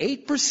have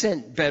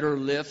 8% better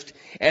lift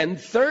and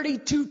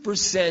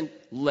 32%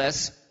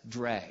 less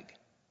drag.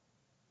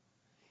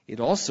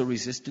 It also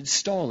resisted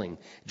stalling,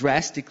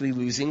 drastically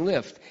losing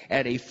lift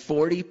at a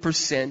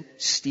 40%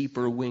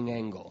 steeper wing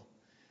angle.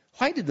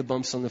 Why did the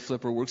bumps on the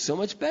flipper work so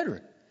much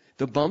better?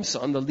 The bumps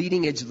on the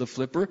leading edge of the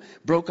flipper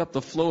broke up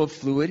the flow of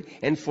fluid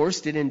and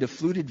forced it into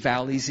fluted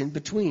valleys in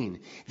between.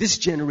 This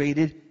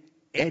generated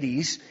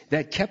eddies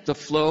that kept the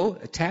flow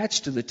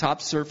attached to the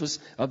top surface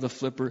of the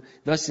flipper,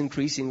 thus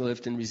increasing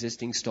lift and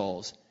resisting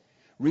stalls.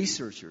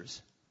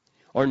 Researchers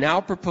are now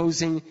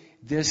proposing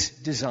this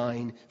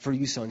design for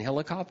use on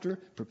helicopter,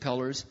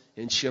 propellers,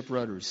 and ship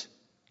rudders.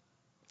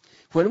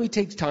 When we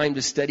take time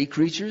to study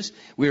creatures,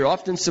 we are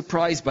often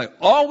surprised by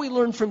all we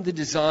learn from the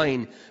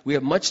design. We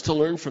have much to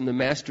learn from the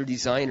master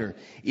designer.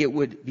 It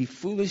would be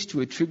foolish to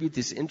attribute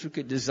this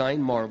intricate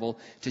design marvel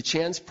to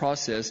chance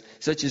process,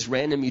 such as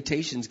random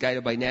mutations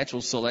guided by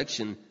natural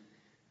selection.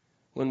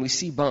 When we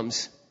see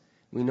bumps,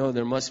 we know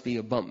there must be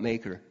a bump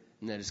maker,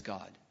 and that is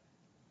God.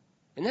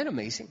 Isn't that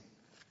amazing?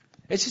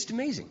 It's just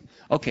amazing.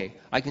 Okay,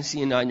 I can see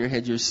you nodding your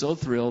head. You're so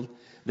thrilled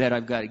that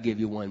I've got to give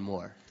you one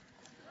more.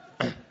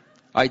 All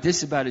right, this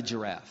is about a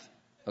giraffe.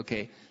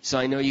 Okay, so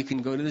I know you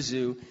can go to the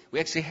zoo. We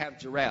actually have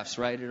giraffes,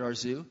 right, at our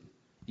zoo?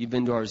 You've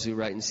been to our zoo,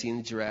 right, and seen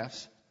the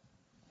giraffes?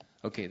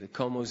 Okay, the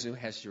Como Zoo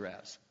has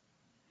giraffes.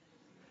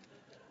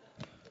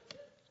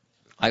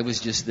 I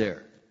was just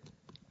there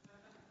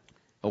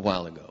a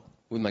while ago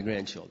with my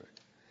grandchildren.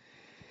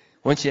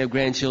 Once you have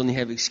grandchildren, you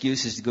have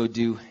excuses to go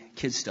do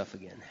kid stuff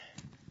again.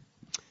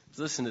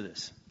 So listen to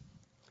this.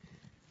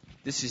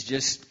 This is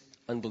just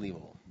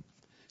unbelievable.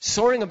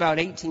 Soaring about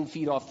 18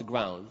 feet off the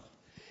ground,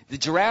 the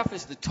giraffe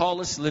is the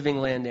tallest living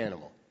land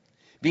animal.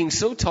 Being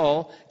so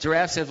tall,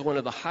 giraffes have one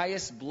of the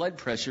highest blood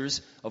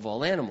pressures of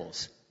all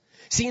animals.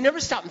 See, you never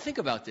stop and think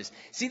about this.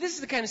 See, this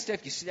is the kind of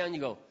stuff you sit down and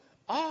you go,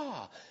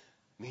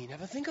 me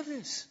never think of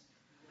this.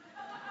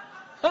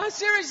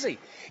 Seriously.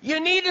 You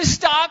need to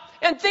stop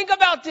and think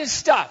about this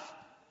stuff.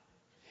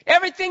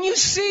 Everything you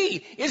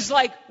see is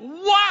like,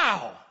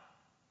 wow.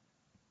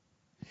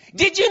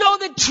 Did you know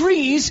that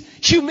trees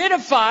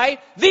humidify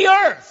the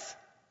earth?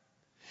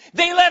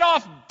 They let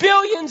off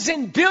billions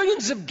and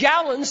billions of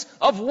gallons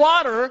of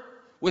water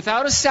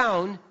without a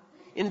sound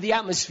into the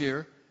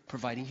atmosphere,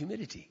 providing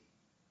humidity.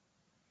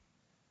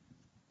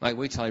 I might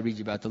wait till I read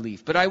you about the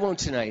leaf, but I won't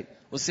tonight.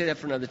 We'll say that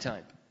for another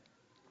time.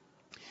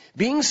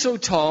 Being so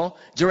tall,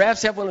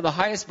 giraffes have one of the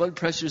highest blood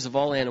pressures of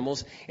all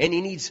animals, and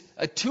he needs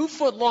a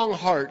 2-foot-long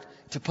heart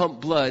to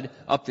pump blood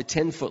up the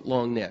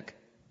 10-foot-long neck.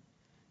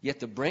 Yet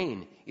the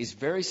brain is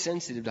very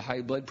sensitive to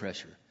high blood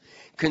pressure.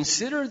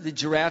 Consider the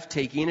giraffe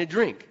taking a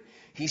drink.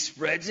 He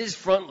spreads his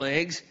front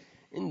legs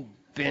and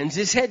bends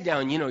his head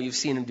down. You know, you've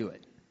seen him do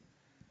it.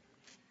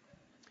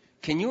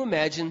 Can you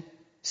imagine?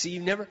 See,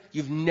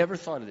 you've never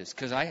thought of this,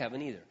 because I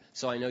haven't either.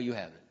 So I know you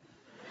haven't.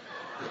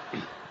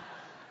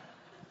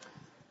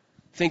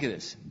 Think of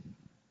this.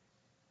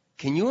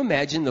 Can you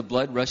imagine the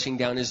blood rushing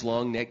down his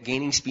long neck,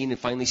 gaining speed, and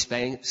finally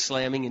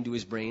slamming into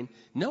his brain?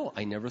 No,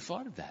 I never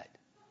thought of that.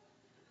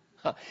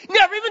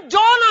 Never even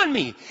dawned on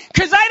me,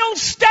 because I don't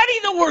study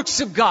the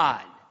works of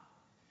God.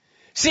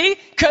 See?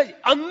 'Cause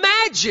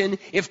imagine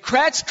if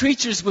Kratz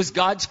Creatures was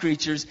God's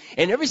creatures,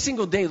 and every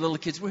single day little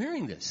kids were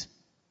hearing this.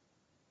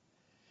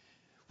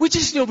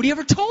 Nobody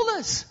ever told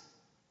us.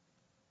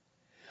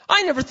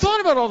 I never thought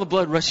about all the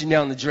blood rushing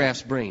down the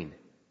giraffe's brain.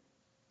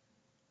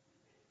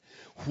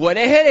 What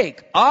a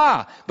headache.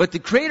 But the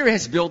Creator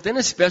has built in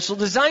a special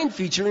design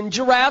feature in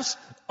giraffes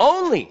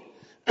only.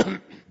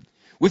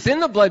 Within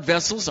the blood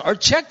vessels are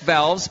check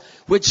valves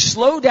which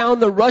slow down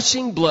the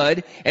rushing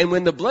blood, and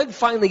when the blood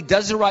finally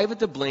does arrive at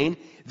the brain,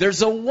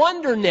 there's a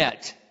wonder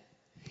net.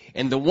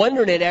 And the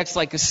wonder net acts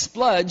like a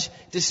sponge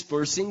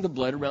dispersing the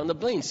blood around the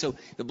brain. So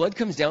the blood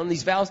comes down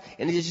these valves,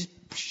 and it just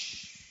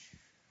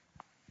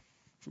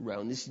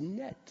around this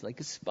net like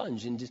a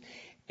sponge, and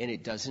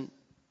it doesn't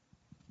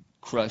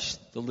crush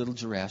the little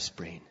giraffe's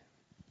brain.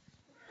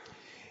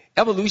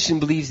 Evolution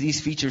believes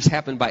these features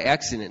happen by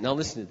accident. Now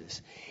listen to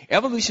this.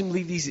 Evolution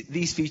believes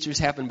these features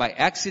happen by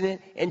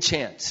accident and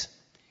chance.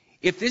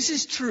 If this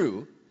is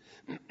true,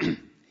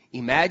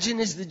 imagine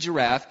as the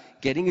giraffe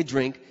getting a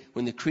drink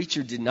when the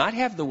creature did not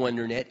have the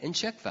wonder net and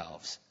check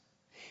valves.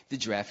 The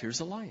giraffe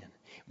hears a lion,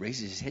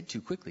 raises his head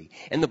too quickly,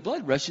 and the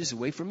blood rushes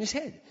away from his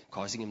head,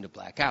 causing him to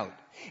black out.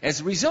 As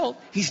a result,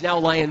 he's now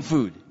lion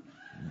food.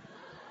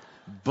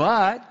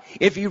 But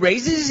if he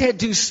raises his head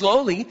too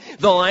slowly,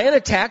 the lion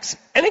attacks,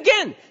 and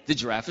again, the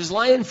giraffe is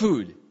lion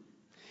food.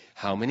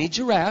 How many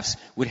giraffes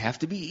would have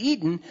to be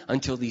eaten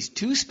until these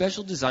two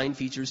special design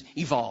features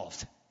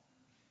evolved?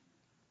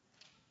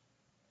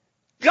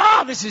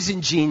 God, this is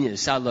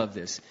ingenious. I love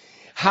this.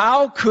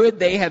 How could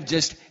they have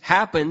just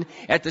happened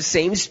at the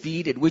same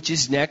speed at which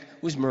his neck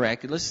was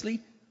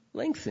miraculously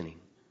lengthening?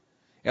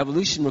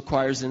 Evolution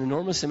requires an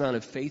enormous amount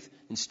of faith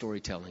and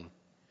storytelling.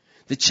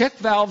 The check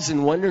valves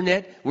and wonder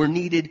net were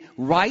needed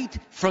right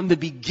from the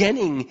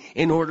beginning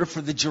in order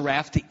for the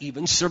giraffe to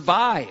even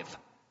survive.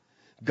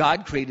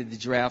 God created the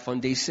giraffe on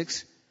day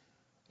 6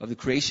 of the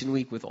creation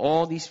week with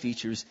all these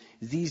features.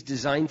 These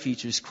design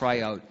features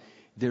cry out,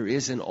 there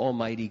is an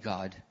almighty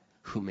God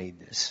who made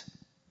this.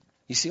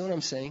 You see what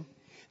I'm saying?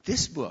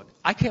 This book,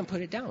 I can't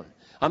put it down.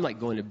 I'm like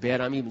going to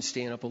bed. I'm even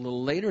staying up a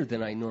little later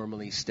than I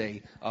normally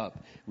stay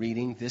up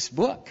reading this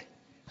book.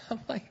 I'm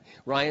like,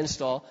 Ryan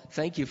Stahl,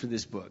 thank you for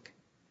this book.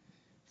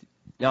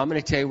 Now I'm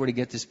going to tell you where to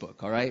get this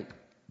book, all right?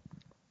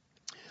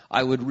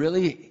 I would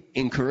really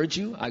encourage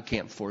you. I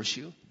can't force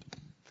you.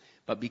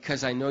 But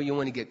because I know you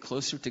want to get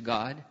closer to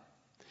God,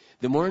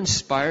 the more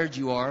inspired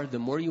you are, the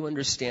more you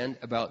understand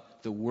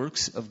about the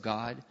works of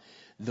God,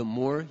 the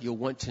more you'll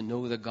want to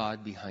know the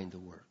God behind the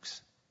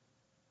works.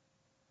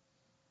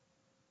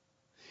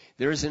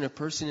 There isn't a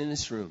person in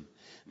this room,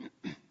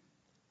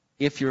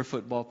 if you're a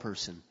football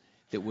person,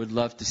 that would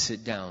love to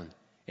sit down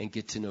and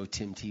get to know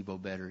Tim Tebow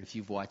better if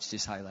you've watched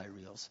his highlight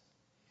reels.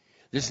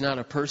 There's not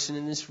a person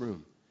in this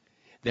room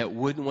that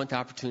wouldn't want the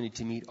opportunity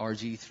to meet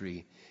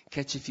RG3,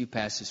 catch a few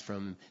passes from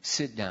him,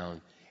 sit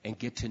down, and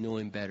get to know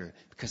him better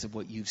because of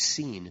what you've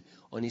seen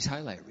on his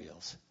highlight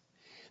reels.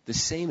 The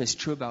same is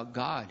true about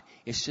God.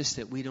 It's just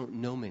that we don't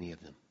know many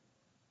of them.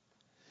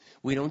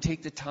 We don't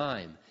take the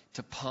time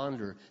to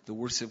ponder the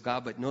works of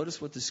God. But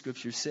notice what the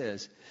Scripture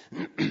says.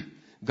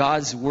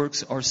 God's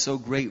works are so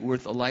great,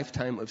 worth a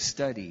lifetime of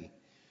study.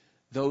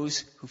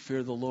 Those who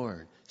fear the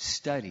Lord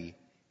study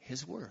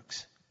His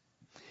works.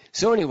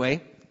 So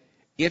anyway,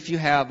 if you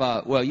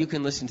have, you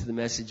can listen to the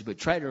message, but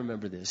try to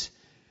remember this.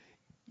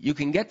 You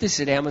can get this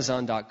at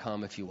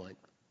Amazon.com if you want.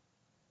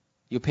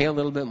 You'll pay a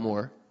little bit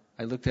more.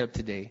 I looked it up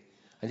today.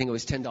 I think it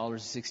was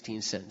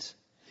 $10.16.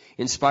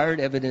 Inspired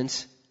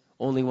Evidence,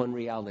 Only One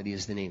Reality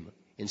is the name.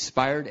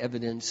 Inspired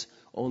Evidence,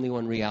 Only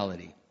One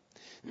Reality.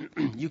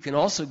 You can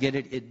also get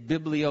it at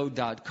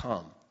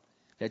biblio.com.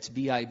 That's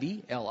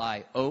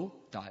BIBLIO.com.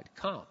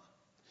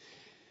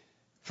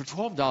 For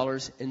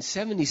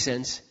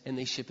 $12.70, and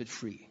they ship it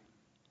free.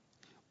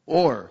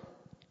 Or,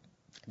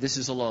 this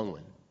is a long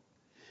one.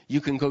 You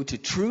can go to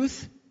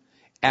truth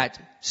at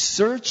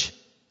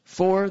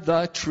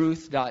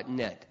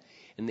searchforthetruth.net.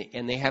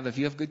 And they have, if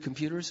you have good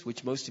computers,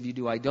 which most of you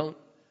do, I don't,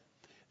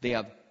 they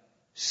have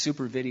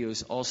super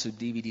videos, also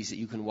DVDs that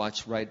you can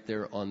watch right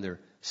there on their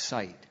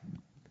site.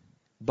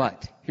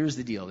 But here's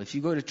the deal. If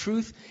you go to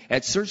truth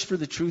at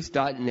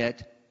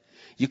searchforthetruth.net,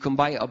 you can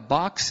buy a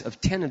box of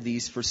 10 of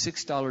these for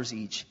 $6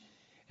 each,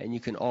 and you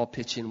can all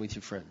pitch in with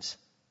your friends.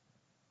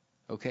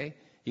 Okay?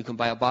 You can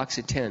buy a box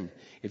of 10.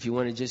 If you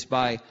want to just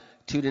buy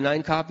 2 to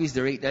 9 copies,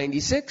 they're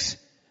 $8.96.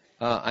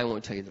 I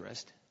won't tell you the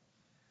rest.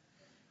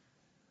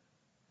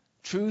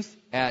 Truth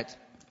at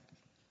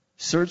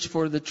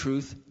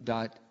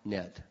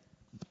searchforthetruth.net.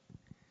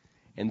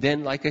 And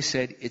then, like I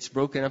said, it's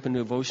broken up into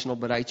devotional,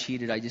 but I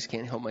cheated. I just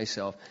can't help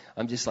myself.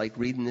 I'm just like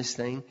reading this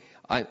thing.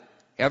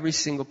 Every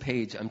single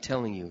page, I'm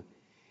telling you,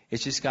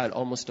 it's just got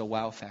almost a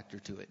wow factor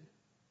to it.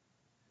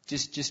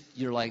 Just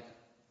you're like,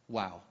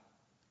 wow.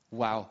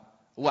 Well,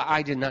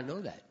 I did not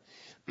know that.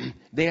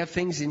 They have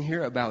things in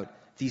here about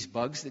these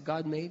bugs that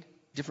God made,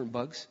 different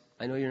bugs.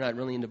 I know you're not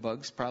really into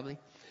bugs, probably.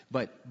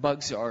 But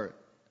bugs are,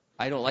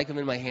 I don't like them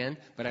in my hand,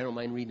 but I don't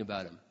mind reading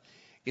about them.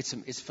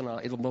 It's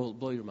phenomenal. It'll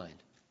blow your mind.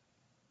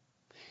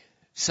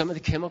 Some of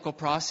the chemical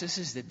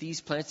processes that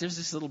these plants, there's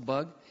this little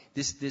bug,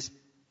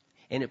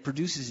 and it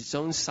produces its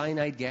own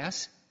cyanide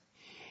gas,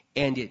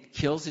 and it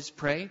kills its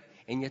prey,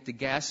 and yet the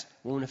gas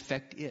won't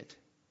affect it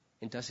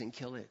and doesn't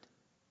kill it.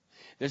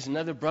 There's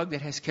another bug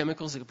that has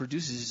chemicals that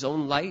produces its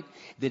own light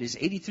that is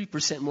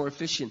 83% more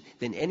efficient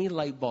than any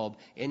light bulb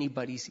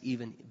anybody's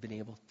even been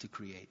able to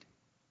create.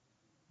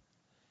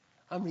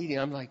 I'm reading,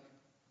 I'm like,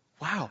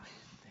 wow.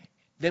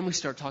 Then we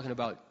start talking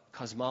about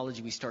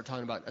cosmology, we start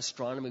talking about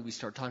astronomy, we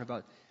start talking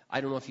about,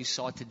 I don't know if you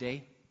saw it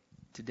today,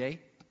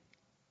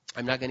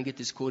 I'm not going to get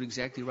this quote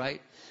exactly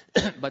right,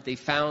 but they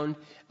found,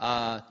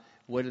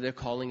 what are they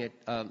calling it?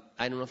 I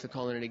don't know if they're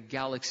calling it a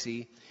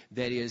galaxy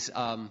that is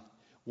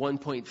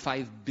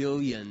 1.5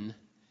 billion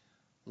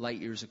light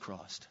years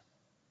across.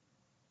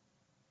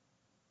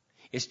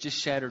 It's just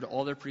shattered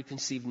all their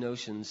preconceived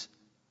notions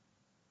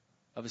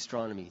of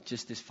astronomy,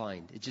 just this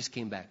find. It just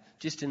came back.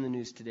 Just in the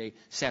news today,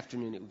 this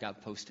afternoon it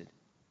got posted.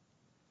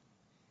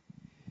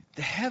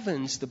 The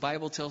heavens, the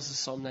Bible tells us,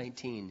 Psalm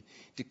 19,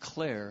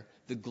 declare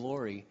the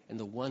glory and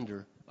the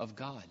wonder of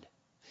God.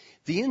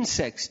 The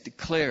insects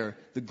declare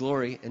the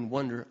glory and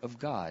wonder of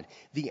God.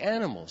 The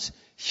animals,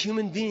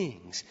 human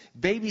beings,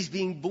 babies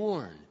being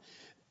born,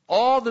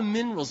 all the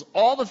minerals,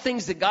 all the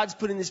things that God's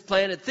put in this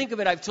planet. Think of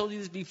it, I've told you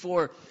this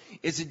before.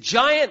 It's a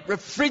giant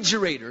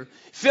refrigerator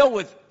filled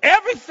with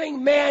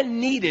everything man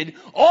needed,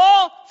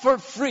 all for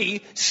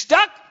free,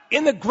 stuck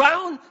in the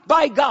ground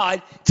by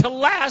God to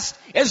last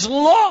as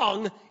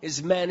long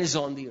as man is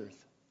on the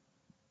earth.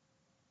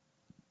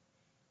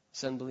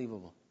 It's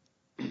unbelievable.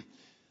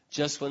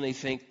 Just when they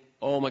think,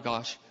 oh my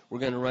gosh, we're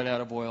going to run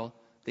out of oil,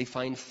 they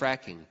find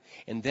fracking.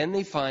 And then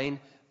they find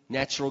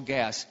natural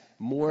gas,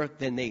 more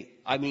than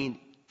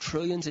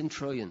trillions and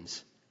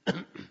trillions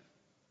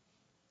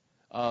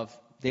of,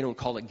 they don't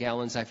call it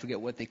gallons, I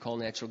forget what they call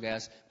natural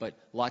gas, but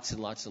lots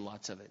and lots and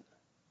lots of it.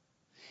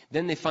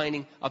 Then they're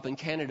finding, up in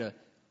Canada,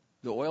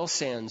 the oil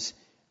sands,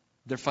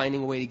 they're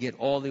finding a way to get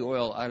all the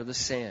oil out of the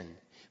sand.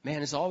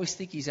 Man is always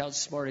think he's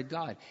outsmarted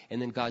God.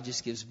 And then God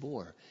just gives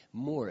more,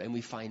 and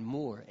we find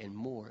more and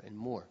more and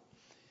more.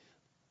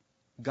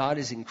 God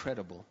is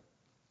incredible,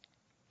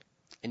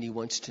 and He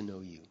wants to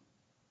know you.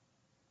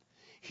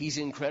 He's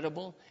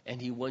incredible,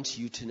 and He wants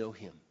you to know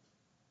Him.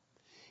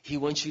 He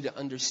wants you to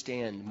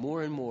understand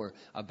more and more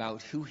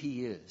about who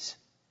He is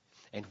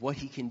and what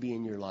He can be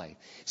in your life.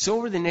 So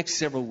over the next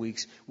several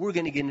weeks, we're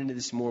going to get into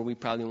this more. We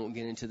probably won't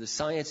get into the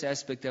science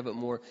aspect of it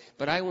more,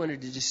 but I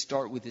wanted to just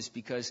start with this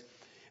because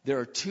there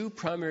are two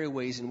primary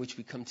ways in which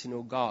we come to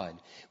know God.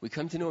 We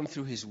come to know Him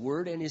through His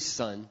Word and His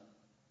Son,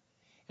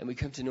 and we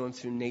come to know Him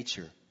through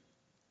nature.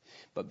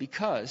 But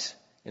because,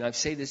 and I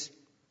say this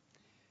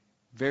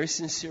very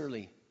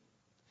sincerely,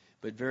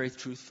 but very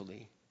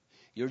truthfully,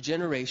 your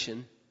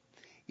generation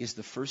is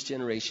the first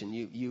generation.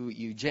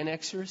 You Gen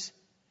Xers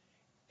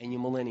and you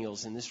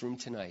millennials in this room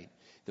tonight,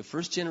 The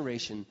first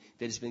generation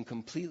that has been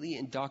completely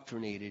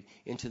indoctrinated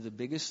into the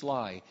biggest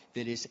lie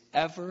that has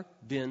ever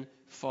been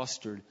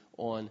fostered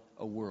on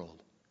a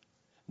world.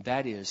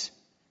 That is,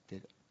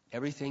 that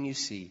everything you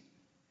see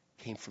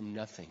came from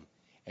nothing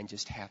and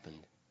just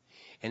happened.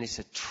 And it's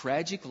a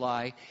tragic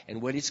lie,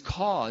 and what it's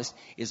caused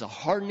is a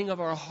hardening of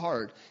our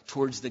heart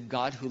towards the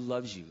God who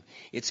loves you.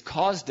 It's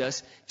caused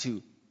us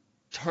to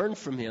turn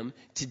from Him,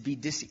 to be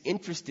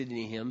disinterested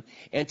in Him,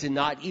 and to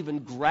not even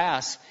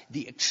grasp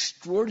the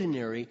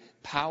extraordinary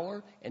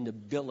power and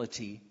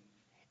ability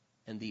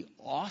and the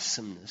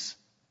awesomeness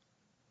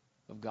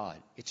of God.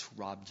 It's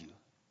robbed you.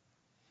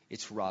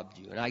 It's robbed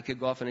you. And I could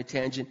go off on a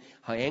tangent,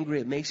 how angry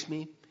it makes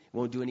me. It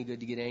won't do any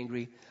good to get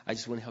angry. I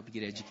just want to help you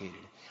get educated.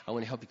 I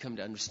want to help you come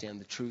to understand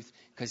the truth,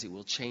 because it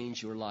will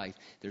change your life.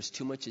 There's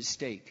too much at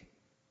stake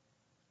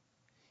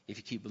if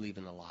you keep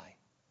believing a lie.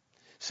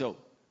 So,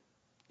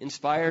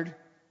 inspired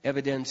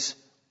evidence,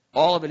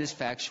 all of it is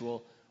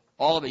factual,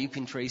 all of it you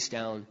can trace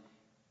down.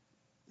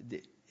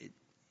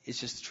 It's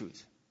just the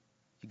truth.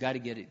 You got to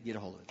get a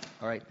hold of it.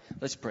 All right,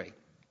 let's pray.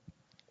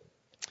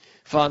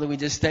 Father, we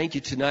just thank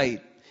you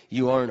tonight.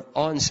 You are an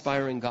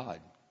awe-inspiring God.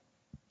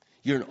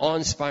 You're an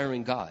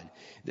awe-inspiring God.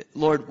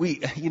 Lord,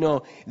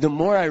 the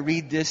more I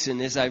read this,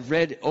 and as I've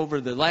read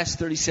over the last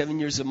 37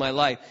 years of my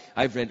life,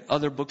 I've read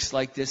other books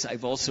like this.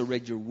 I've also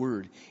read your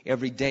word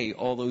every day,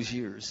 all those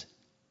years.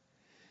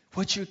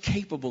 What you're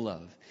capable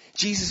of.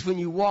 Jesus, when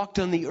you walked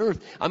on the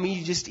earth,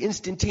 you just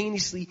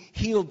instantaneously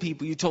healed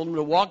people. You told them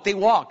to walk, they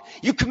walked.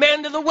 You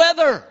commanded the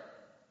weather.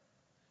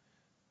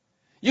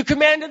 You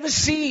commanded the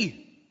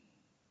sea.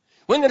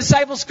 When the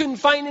disciples couldn't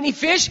find any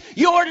fish,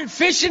 you ordered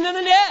fish into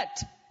the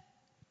net.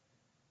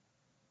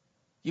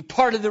 You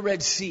parted the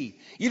Red Sea.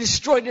 You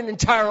destroyed an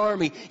entire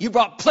army. You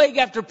brought plague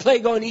after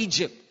plague on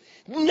Egypt.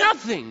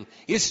 Nothing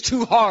is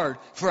too hard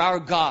for our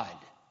God.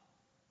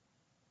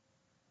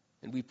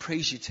 And we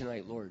praise you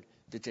tonight, Lord,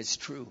 that that's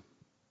true.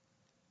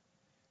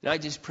 And I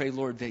just pray,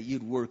 Lord, that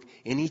you'd work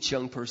in each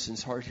young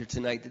person's heart here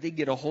tonight, that they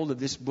get a hold of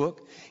this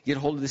book, get a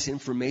hold of this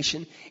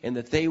information, and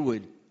that they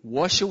would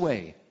wash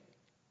away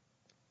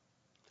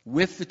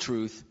with the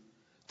truth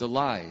the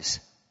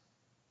lies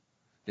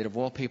that have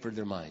wallpapered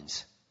their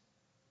minds.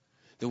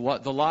 The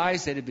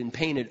lies that have been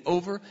painted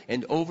over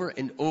and over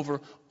and over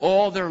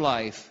all their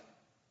life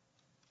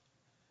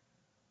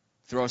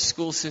through our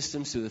school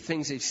systems, through the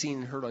things they've seen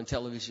and heard on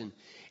television,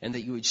 and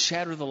that you would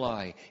shatter the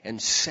lie and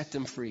set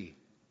them free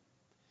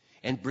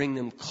and bring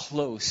them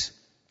close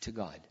to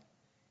God.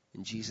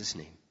 In Jesus'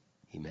 name,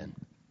 amen.